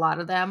might see a lot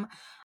of them.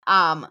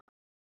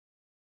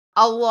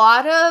 A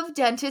lot of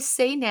dentists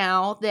say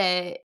now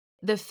that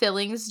the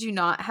fillings do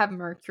not have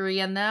mercury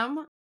in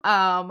them.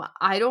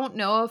 I don't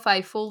know if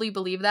I fully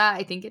believe that.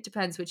 I think it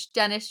depends which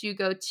dentist you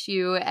go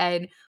to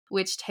and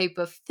which type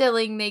of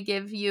filling they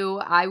give you.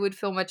 I would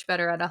feel much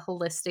better at a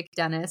holistic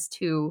dentist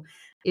who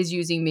is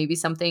using maybe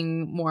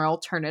something more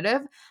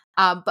alternative.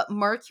 But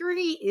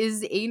mercury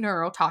is a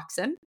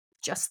neurotoxin,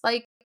 just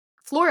like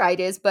fluoride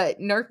is,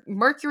 but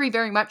mercury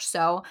very much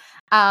so.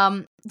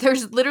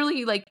 There's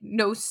literally like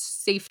no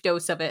safe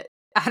dose of it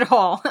at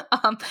all.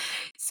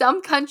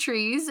 Some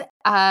countries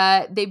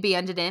they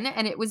banned it in,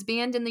 and it was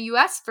banned in the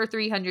US for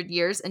 300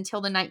 years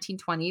until the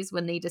 1920s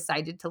when they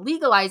decided to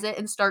legalize it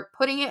and start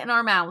putting it in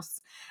our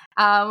mouths,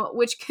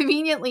 which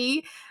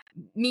conveniently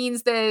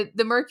means that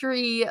the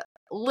mercury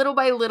little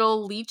by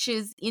little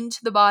leaches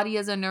into the body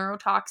as a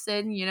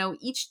neurotoxin,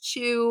 each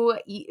chew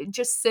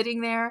just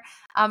sitting there,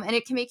 and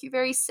it can make you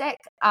very sick.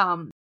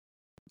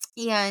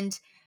 And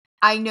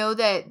I know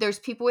that there's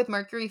people with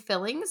mercury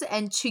fillings,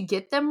 and to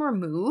get them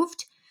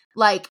removed,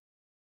 like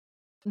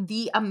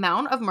the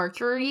amount of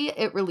mercury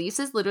it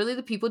releases, literally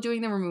the people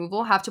doing the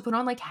removal have to put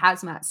on like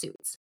hazmat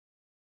suits.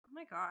 Oh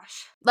my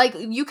gosh. Like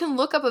you can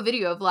look up a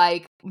video of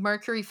like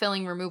mercury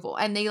filling removal,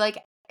 and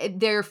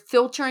they're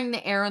filtering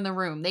the air in the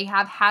room. They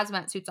have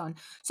hazmat suits on.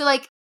 So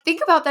like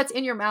think about that's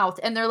in your mouth,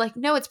 and they're like,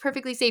 no, it's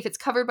perfectly safe. It's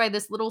covered by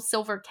this little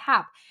silver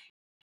cap.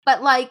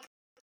 But like,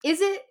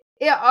 is it?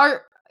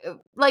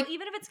 Like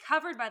even if it's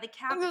covered by the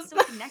cap, it's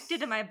still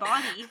connected to my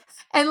body.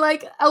 And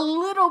like a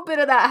little bit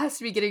of that has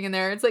to be getting in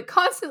there. It's like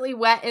constantly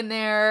wet in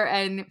there,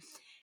 and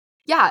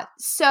yeah.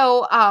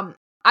 So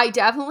I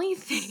definitely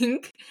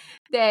think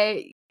that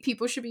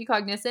people should be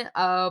cognizant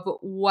of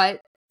what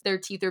their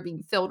teeth are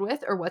being filled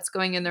with or what's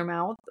going in their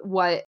mouth,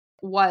 what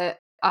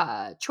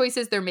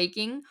choices they're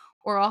making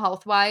oral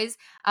health wise.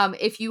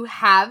 If you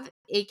have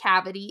a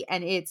cavity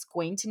and it's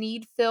going to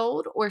need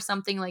filled or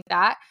something like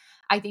that,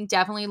 I think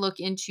definitely look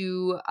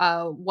into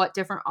what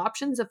different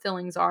options of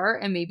fillings are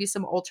and maybe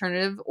some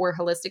alternative or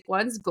holistic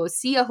ones. Go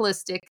see a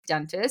holistic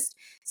dentist.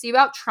 See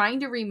about trying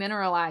to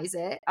remineralize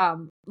it.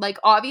 Like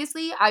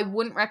obviously, I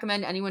wouldn't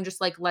recommend anyone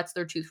just like lets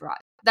their tooth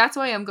rot. That's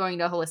why I'm going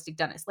to a holistic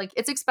dentist. Like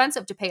it's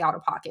expensive to pay out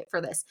of pocket for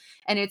this,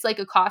 and it's like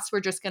a cost we're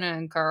just going to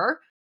incur.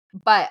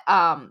 But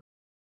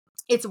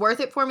it's worth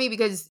it for me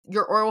because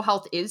your oral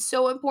health is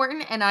so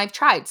important, and I've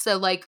tried. So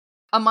like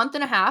a month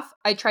and a half,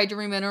 I tried to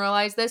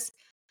remineralize this.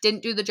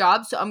 Didn't do the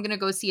job, so I'm gonna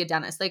go see a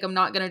dentist. Like I'm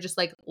not gonna just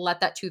like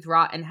let that tooth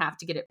rot and have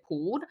to get it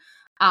pulled.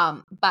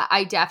 But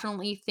I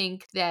definitely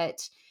think that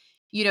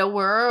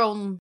we're our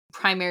own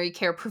primary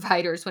care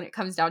providers when it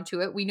comes down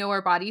to it. We know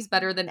our bodies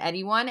better than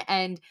anyone,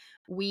 and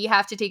we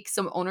have to take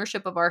some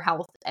ownership of our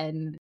health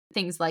and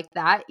things like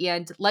that.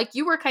 And like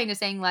you were kind of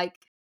saying, like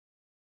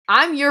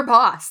I'm your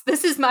boss.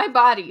 This is my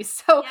body.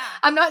 So Yeah.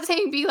 I'm not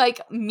saying be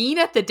like mean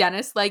at the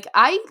dentist. Like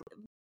I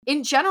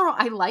in general,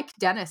 I like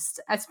dentists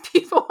as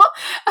people.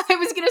 I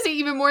was going to say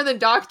even more than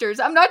doctors.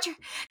 I'm not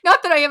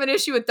that I have an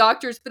issue with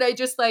doctors, but I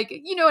just like,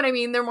 you know what I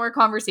mean? They're more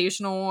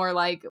conversational or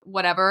like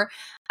whatever.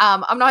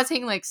 I'm not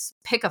saying like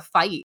pick a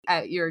fight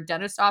at your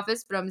dentist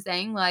office, but I'm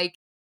saying like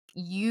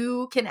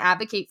you can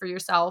advocate for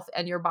yourself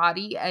and your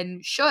body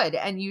and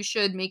you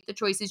should make the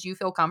choices you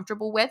feel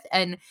comfortable with,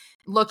 and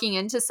looking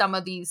into some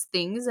of these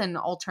things and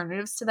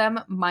alternatives to them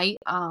might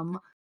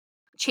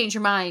change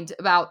your mind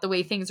about the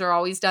way things are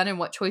always done and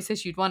what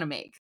choices you'd want to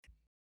make.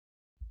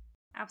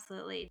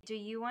 Absolutely. Do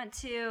you want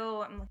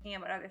to, I'm looking at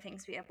what other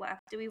things we have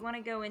left. Do we want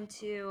to go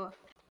into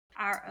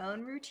our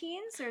own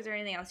routines, or is there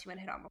anything else you want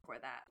to hit on before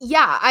that?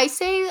 Yeah, I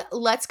say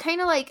let's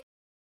kind of like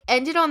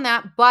end it on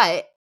that,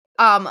 but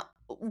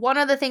one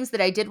of the things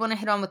that I did want to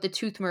hit on with the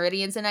tooth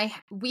meridians, and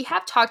we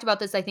have talked about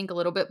this I think a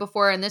little bit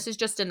before, and this is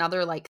just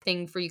another like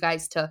thing for you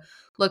guys to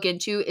look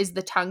into, is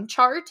the tongue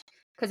chart,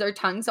 because our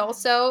tongue's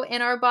also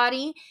in our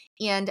body.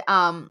 And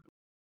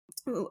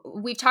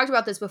we've talked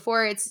about this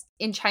before. It's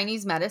in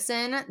Chinese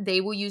medicine, they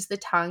will use the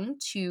tongue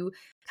to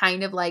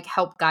kind of like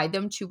help guide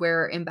them to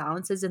where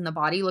imbalances in the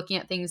body, looking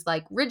at things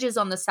like ridges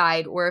on the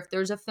side, or if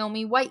there's a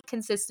filmy white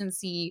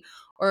consistency,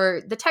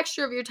 or the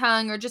texture of your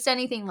tongue, or just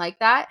anything like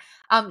that.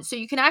 So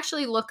you can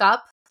actually look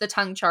up the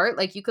tongue chart.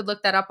 Like you could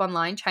look that up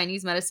online,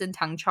 Chinese medicine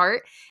tongue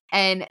chart,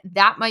 and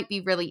that might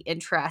be really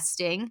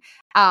interesting.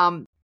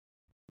 So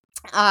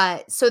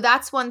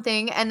that's one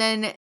thing. And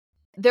then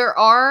there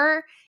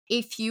are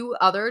a few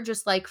other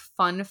just like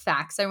fun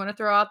facts I want to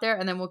throw out there,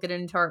 and then we'll get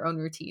into our own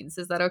routines.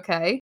 Is that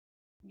okay?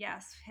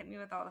 Yes, hit me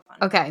with all the fun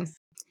Okay. facts.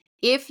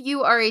 If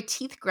you are a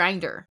teeth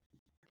grinder,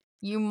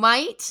 you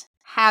might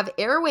have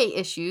airway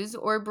issues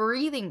or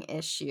breathing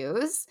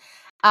issues,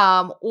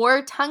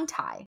 or tongue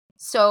tie.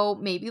 So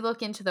maybe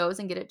look into those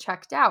and get it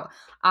checked out.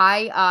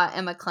 I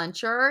am a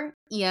clencher,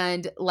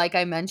 and like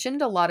I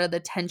mentioned, a lot of the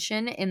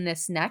tension in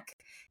this neck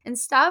and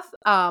stuff,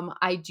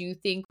 I do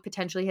think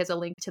potentially has a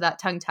link to that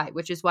tongue tie,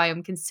 which is why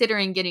I'm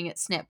considering getting it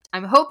snipped.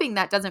 I'm hoping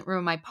that doesn't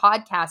ruin my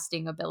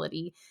podcasting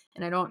ability,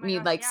 and I don't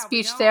need like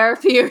speech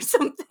therapy or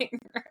something,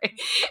 right?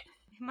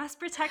 You must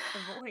protect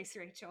the voice,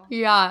 Rachel.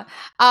 Yeah.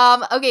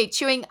 Okay.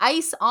 Chewing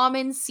ice,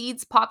 almonds,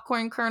 seeds,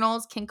 popcorn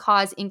kernels can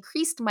cause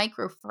increased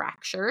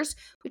microfractures,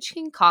 which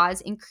can cause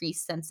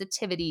increased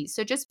sensitivity.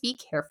 So just be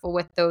careful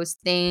with those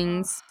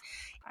things.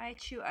 I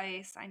chew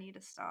ice. I need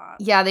to stop.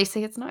 Yeah, they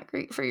say it's not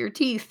great for your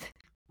teeth.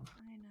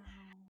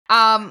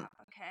 I know.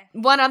 Okay.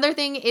 One other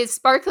thing is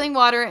sparkling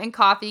water and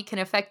coffee can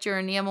affect your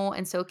enamel,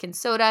 and so can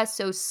soda.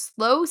 So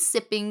slow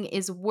sipping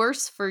is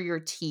worse for your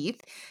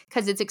teeth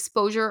because it's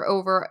exposure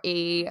over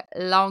a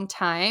long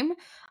time.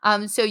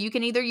 So you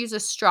can either use a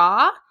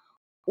straw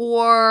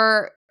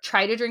or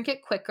try to drink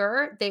it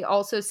quicker. They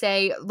also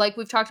say, like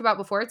we've talked about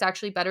before, it's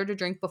actually better to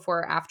drink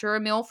before or after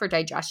a meal for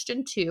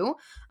digestion too.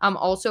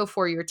 Also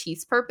for your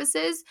teeth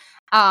purposes.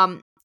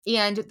 And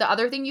the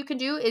other thing you can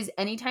do is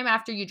anytime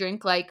after you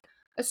drink like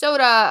a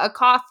soda, a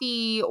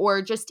coffee,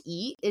 or just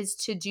eat, is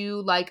to do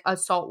like a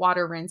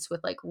saltwater rinse with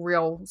like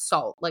real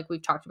salt, like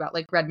we've talked about,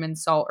 like Redmond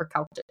salt or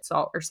Celtic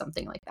salt or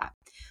something like that.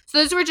 So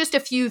those were just a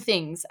few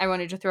things I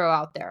wanted to throw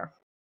out there.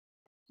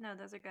 No,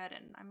 those are good,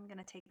 and I'm going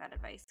to take that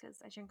advice because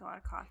I drink a lot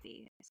of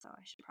coffee, so I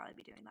should probably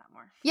be doing that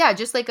more. Yeah,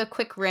 just like a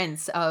quick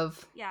rinse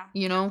of,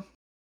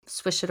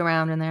 swish it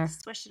around in there.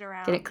 Swish it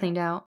around. Get it cleaned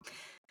out.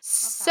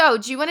 So,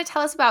 do you want to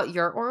tell us about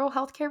your oral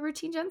health care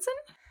routine, Jensen?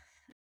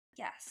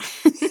 Yes.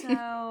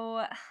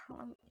 So,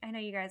 I know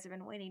you guys have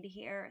been waiting to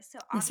hear. So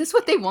this is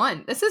what they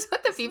want. This is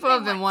what the people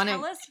have been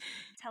wanting.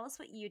 Tell us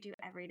what you do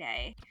every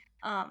day.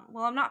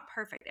 Well, I'm not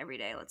perfect every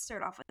day. Let's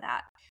start off with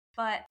that.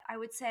 But I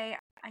would say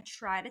I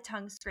try to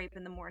tongue scrape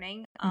in the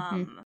morning.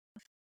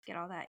 Get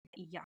all that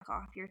yuck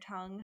off your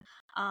tongue.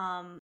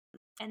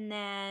 And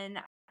then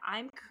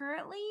I'm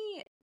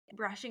currently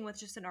brushing with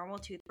just a normal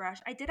toothbrush.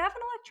 I did have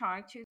an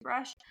electronic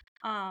toothbrush,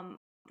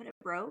 but it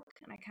broke,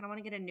 and I kind of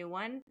want to get a new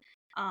one.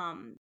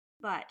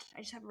 But I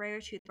just have a regular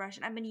toothbrush,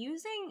 and I've been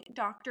using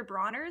Dr.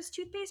 Bronner's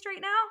toothpaste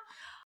right now.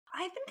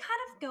 I've been kind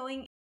of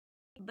going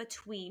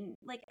between,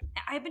 like,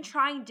 I've been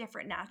trying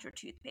different natural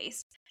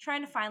toothpaste,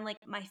 trying to find like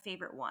my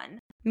favorite one.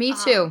 Me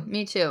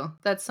too.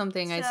 That's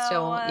something I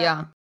still,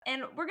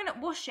 And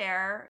we'll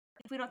share,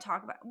 if we don't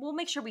talk about, we'll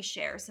make sure we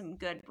share some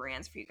good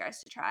brands for you guys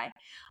to try.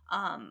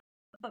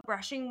 But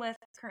brushing with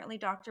currently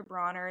Dr.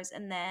 Bronner's,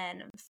 and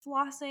then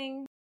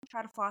flossing.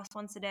 Try to floss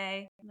once a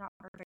day. Not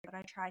perfect, but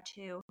I try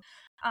to.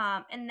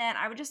 And then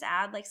I would just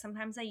add, like,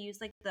 sometimes I use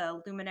like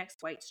the Luminex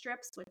white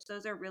strips, which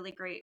those are really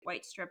great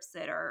white strips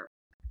that are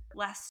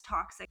less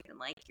toxic than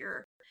like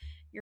your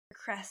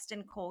Crest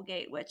and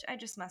Colgate, which I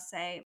just must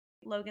say,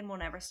 Logan will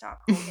never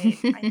stop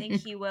Colgate. I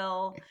think he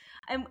will.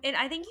 And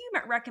I think you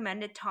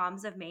recommended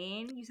Tom's of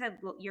Maine. You said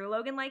your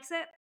Logan likes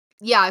it?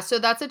 Yeah, so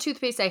that's a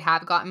toothpaste I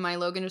have gotten my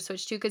Logan to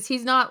switch to, because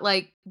he's not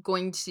like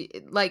going to,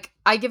 like,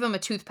 I give him a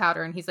tooth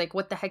powder and he's like,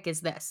 what the heck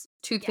is this?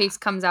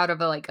 Toothpaste comes out of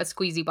a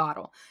squeezy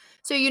bottle.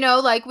 So,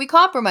 like, we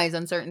compromise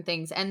on certain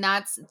things, and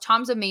that's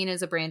Tom's of Maine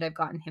is a brand I've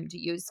gotten him to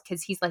use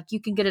because he's like,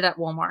 you can get it at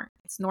Walmart.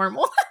 It's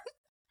normal.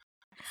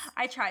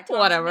 I tried. Tom's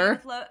Whatever.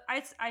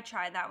 I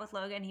tried that with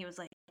Logan. He was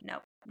like,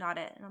 nope, not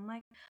it. And I'm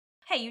like,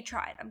 hey, you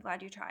tried. I'm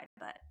glad you tried,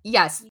 but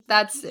Yes,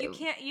 that's you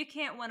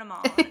can't win them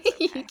all. And it's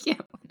you okay. can't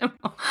win them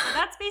all. But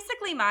that's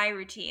basically my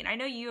routine. I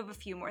know you have a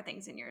few more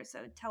things in yours, so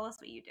tell us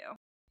what you do.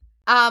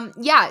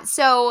 Yeah,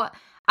 so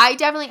I've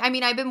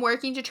been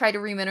working to try to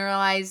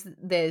remineralize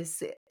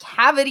this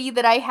cavity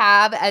that I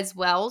have as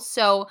well.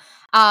 So,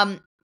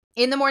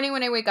 in the morning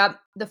when I wake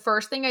up, the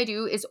first thing I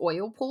do is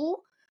oil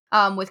pull,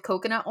 with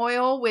coconut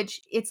oil,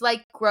 which it's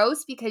like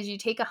gross because you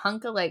take a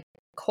hunk of like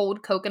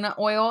cold coconut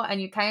oil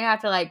and you kind of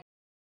have to like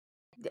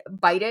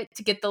bite it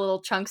to get the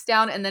little chunks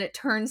down, and then it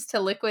turns to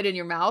liquid in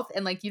your mouth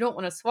and like you don't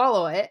want to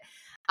swallow it.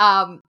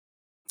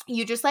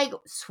 You just like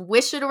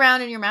swish it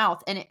around in your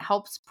mouth and it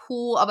helps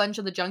pull a bunch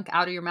of the junk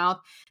out of your mouth.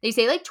 They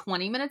say like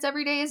 20 minutes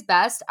every day is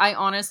best. I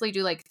honestly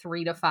do like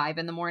 3 to 5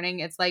 in the morning.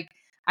 It's like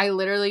I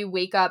literally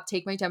wake up,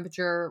 take my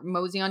temperature,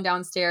 mosey on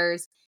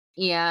downstairs,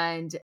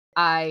 and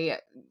I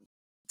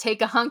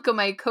take a hunk of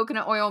my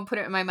coconut oil and put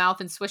it in my mouth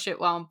and swish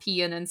it while I'm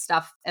peeing and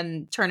stuff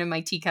and turning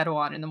my tea kettle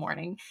on in the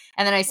morning.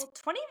 And then Well,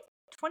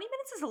 20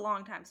 minutes is a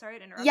long time. Sorry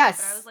to interrupt Yes,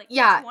 you, but I was like,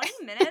 yeah.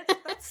 20 minutes?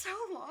 That's so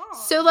long.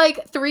 So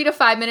like 3 to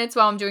 5 minutes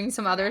while I'm doing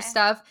some other Okay.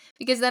 stuff,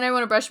 because then I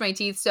want to brush my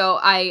teeth. So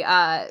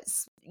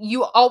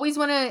you always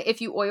want to, if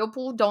you oil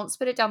pull, don't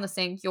spit it down the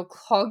sink. You'll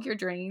clog your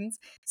drains.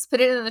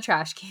 Spit it in the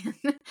trash can.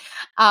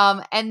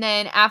 And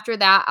then after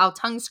that, I'll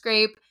tongue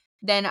scrape.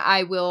 Then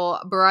I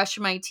will brush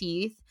my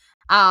teeth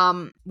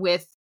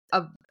with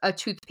a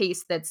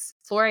toothpaste that's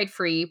fluoride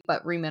free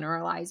but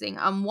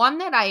remineralizing. One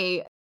that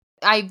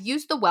I've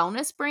used the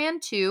Wellness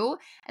brand too.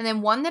 And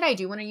then one that I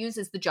do want to use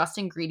is the Just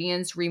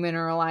Ingredients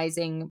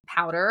Remineralizing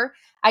Powder.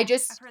 I've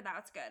heard that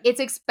was good. It's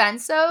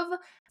expensive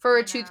for I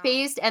a know.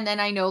 toothpaste, and then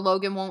I know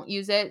Logan won't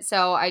use it.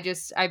 So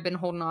I've been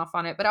holding off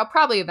on it, but I'll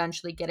probably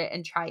eventually get it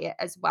and try it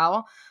as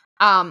well.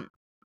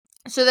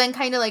 So then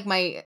kind of like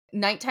my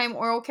nighttime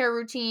oral care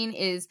routine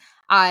is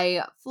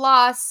I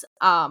floss,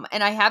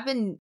 and I have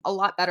been a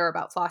lot better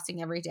about flossing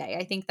every day.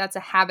 I think that's a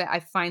habit I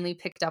finally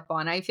picked up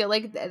on. I feel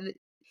like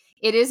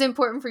it is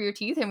important for your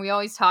teeth, and we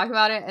always talk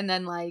about it, and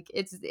then like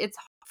it's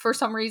for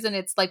some reason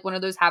it's like one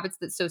of those habits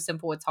that's so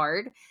simple it's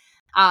hard.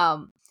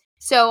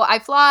 So I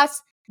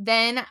floss,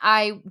 then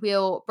I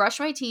will brush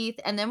my teeth,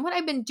 and then what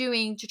I've been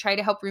doing to try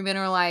to help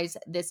remineralize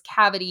this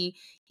cavity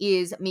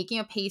is making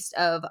a paste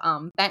of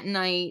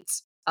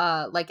bentonite,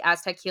 like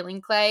Aztec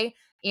healing clay,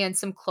 and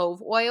some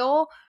clove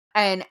oil,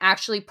 and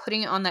actually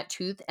putting it on that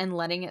tooth and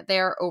letting it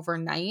there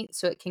overnight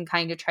so it can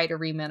kind of try to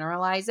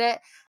remineralize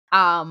it.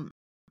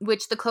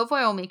 Which the clove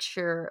oil makes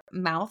your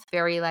mouth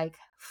very like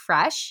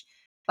fresh.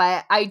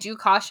 But I do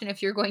caution,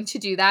 if you're going to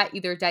do that,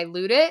 either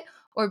dilute it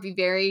or be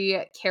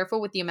very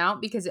careful with the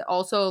amount, because it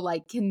also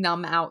like can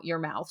numb out your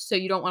mouth. So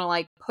you don't want to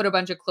like put a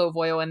bunch of clove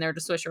oil in there to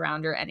swish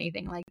around or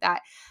anything like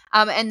that.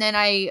 And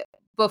then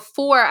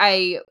before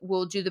I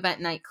will do the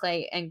bentonite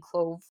clay and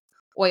clove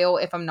oil,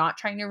 if I'm not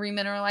trying to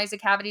remineralize a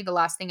cavity, the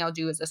last thing I'll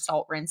do is a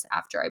salt rinse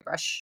after I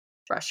brush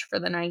for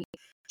the night,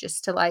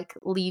 just to like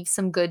leave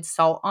some good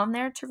salt on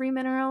there to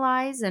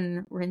remineralize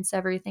and rinse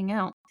everything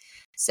out.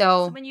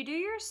 So when you do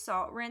your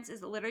salt rinse,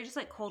 is it literally just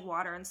like cold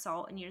water and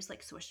salt and you just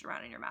like swish it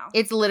around in your mouth?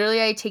 It's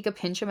literally, I take a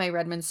pinch of my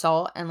Redmond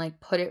salt and like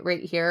put it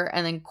right here,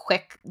 and then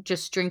quick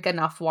just drink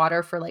enough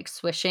water for like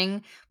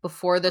swishing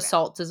before the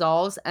salt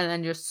dissolves, and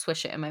then just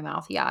swish it in my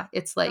mouth. Yeah,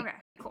 it's like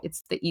cool.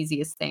 It's the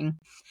easiest thing.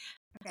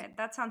 Okay,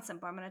 that sounds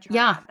simple. I'm going to try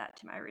to add that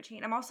to my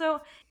routine.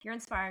 You're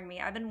inspiring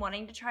me. I've been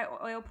wanting to try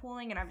oil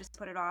pulling and I've just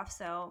put it off.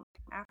 So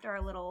after our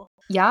little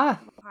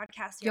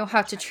podcast, you'll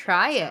have to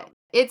try it.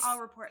 I'll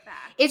report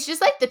back. It's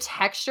just like the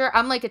texture.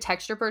 I'm like a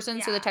texture person,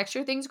 so the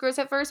texture thing's gross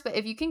at first, but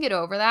if you can get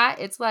over that,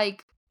 it's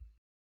like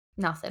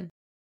nothing.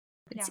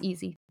 It's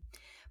easy.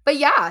 But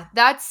yeah,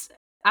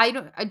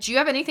 do you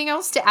have anything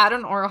else to add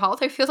on oral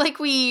health? I feel like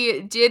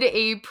we did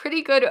a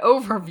pretty good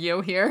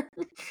overview here.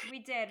 We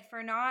did,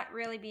 for not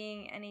really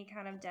being any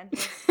kind of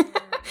dentist or,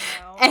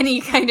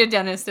 any kind of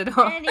dentist at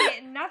all.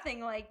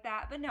 Nothing like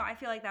that. But no, I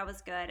feel like that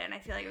was good, and I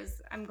feel like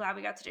I'm glad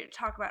we got to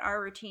talk about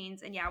our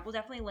routines. And yeah, we'll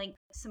definitely link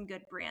some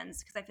good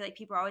brands, because I feel like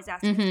people are always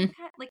asking,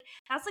 like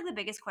that's like the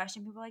biggest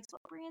question. People are like, so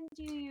what brand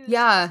do you use?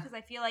 Yeah. Because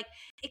I feel like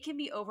it can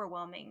be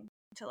overwhelming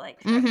to like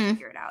try to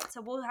figure it out.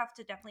 So we'll have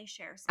to definitely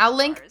share some. I'll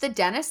link the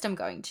dentist I'm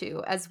going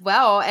to as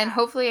well, and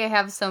hopefully I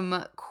have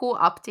some cool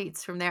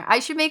updates from there. I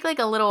should make like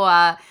a little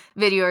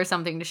video or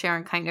something to share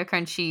on Kinda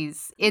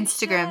Crunchy's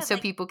Instagram, so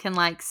people can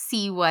like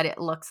see what it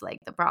looks like,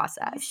 the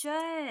process. You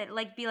should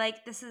like be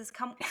like, this is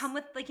come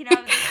with like,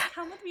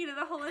 come with me to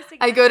the holistic.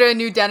 I go to a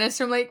new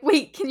dentist, I'm like,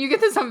 wait, can you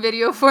get this on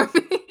video for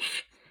me?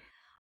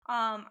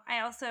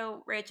 I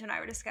also, Rach and I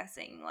were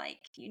discussing, like,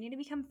 you need to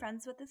become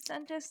friends with this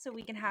dentist so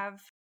we can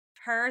have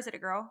her. Is it a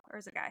girl or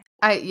is it a guy?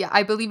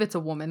 I believe it's a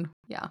woman.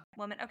 Yeah.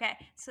 Woman. Okay.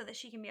 So that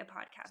she can be a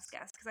podcast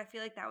guest, because I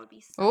feel like that would be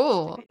such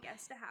a good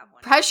guest to have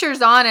one.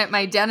 Pressure's on at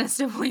my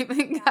dentist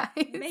appointment,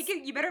 guys.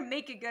 You better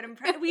make a good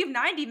impression. We have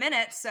 90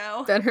 minutes,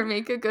 so. Better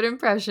make a good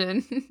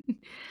impression.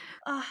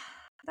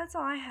 That's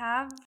all I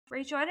have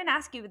Rachel, I didn't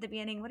ask you at the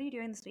beginning. What are you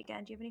doing this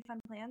weekend? Do you have any fun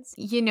plans?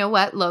 You know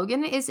what?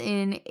 Logan is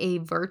in a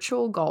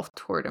virtual golf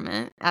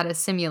tournament at a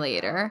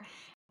simulator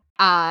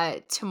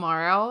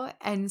tomorrow.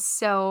 And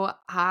so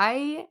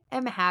I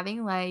am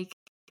having like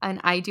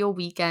an ideal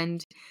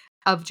weekend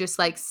of just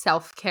like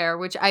self-care,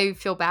 which I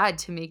feel bad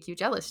to make you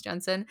jealous,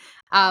 Jensen.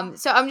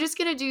 So I'm just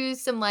gonna do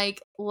some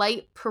like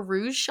light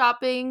peruse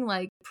shopping,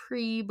 like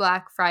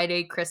pre-Black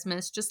Friday,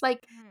 Christmas, just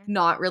like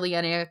not really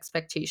any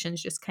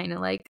expectations, just kind of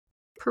like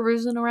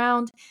perusing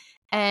around.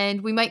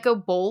 And we might go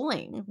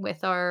bowling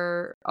with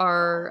our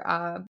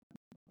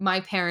my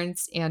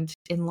parents and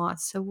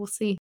in-laws. So we'll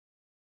see.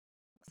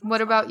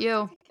 What about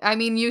you? I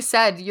mean, you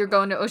said you're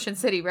going to Ocean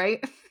City,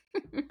 right?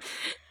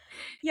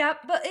 Yeah,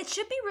 but it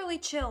should be really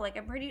chill. Like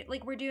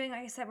we're doing,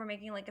 like I said, we're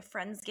making like a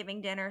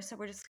Friendsgiving dinner. So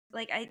we're just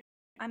like,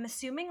 I'm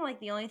assuming like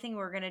the only thing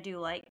we're going to do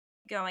like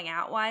going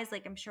out wise,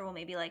 like I'm sure we'll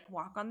maybe like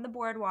walk on the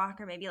boardwalk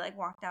or maybe like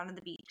walk down to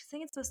the beach. I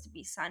think it's supposed to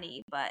be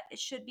sunny, but it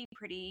should be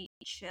pretty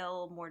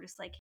chill, more just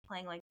like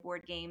playing like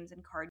board games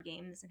and card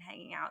games and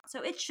hanging out.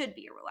 So it should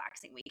be a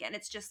relaxing weekend.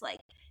 It's just like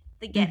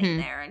the getting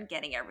there and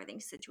getting everything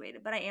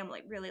situated. But I am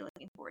like really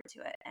looking forward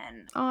to it.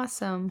 And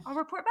awesome. I'll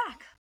report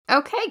back.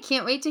 Okay,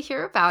 can't wait to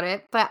hear about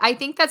it. But I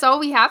think that's all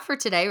we have for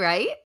today,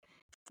 right?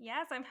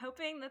 Yes, I'm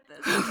hoping that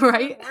this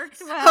right? worked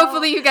well.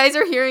 Hopefully you guys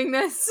are hearing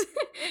this.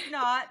 If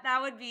not,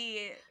 that would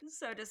be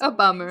so disappointing. A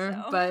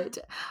bummer, but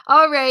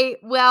all right.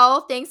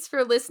 Well, thanks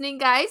for listening,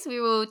 guys.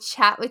 We will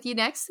chat with you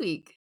next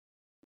week.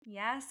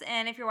 Yes,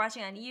 and if you're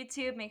watching on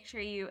YouTube, make sure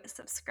you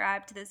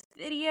subscribe to this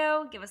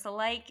video, give us a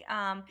like.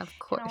 Of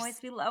course.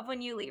 We love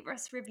when you leave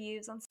us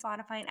reviews on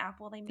Spotify and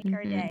Apple. They make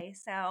our day.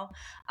 So,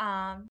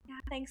 yeah,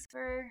 thanks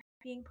for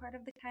being part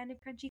of the Kind of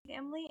Crunchy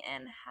family,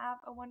 and have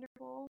a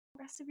wonderful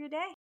rest of your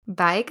day.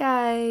 Bye,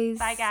 guys.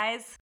 Bye,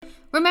 guys.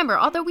 Remember,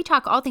 although we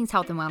talk all things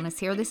health and wellness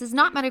here, this is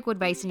not medical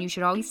advice, and you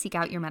should always seek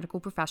out your medical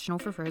professional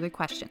for further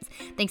questions.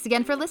 Thanks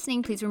again for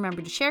listening. Please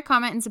remember to share,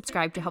 comment, and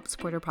subscribe to help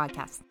support our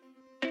podcast.